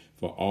word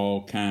for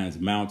all kinds,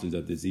 mountains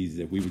of diseases.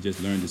 If we would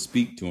just learn to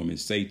speak to them and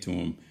say to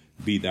them,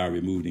 be thou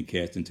removed and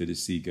cast into the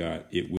sea, God, it will.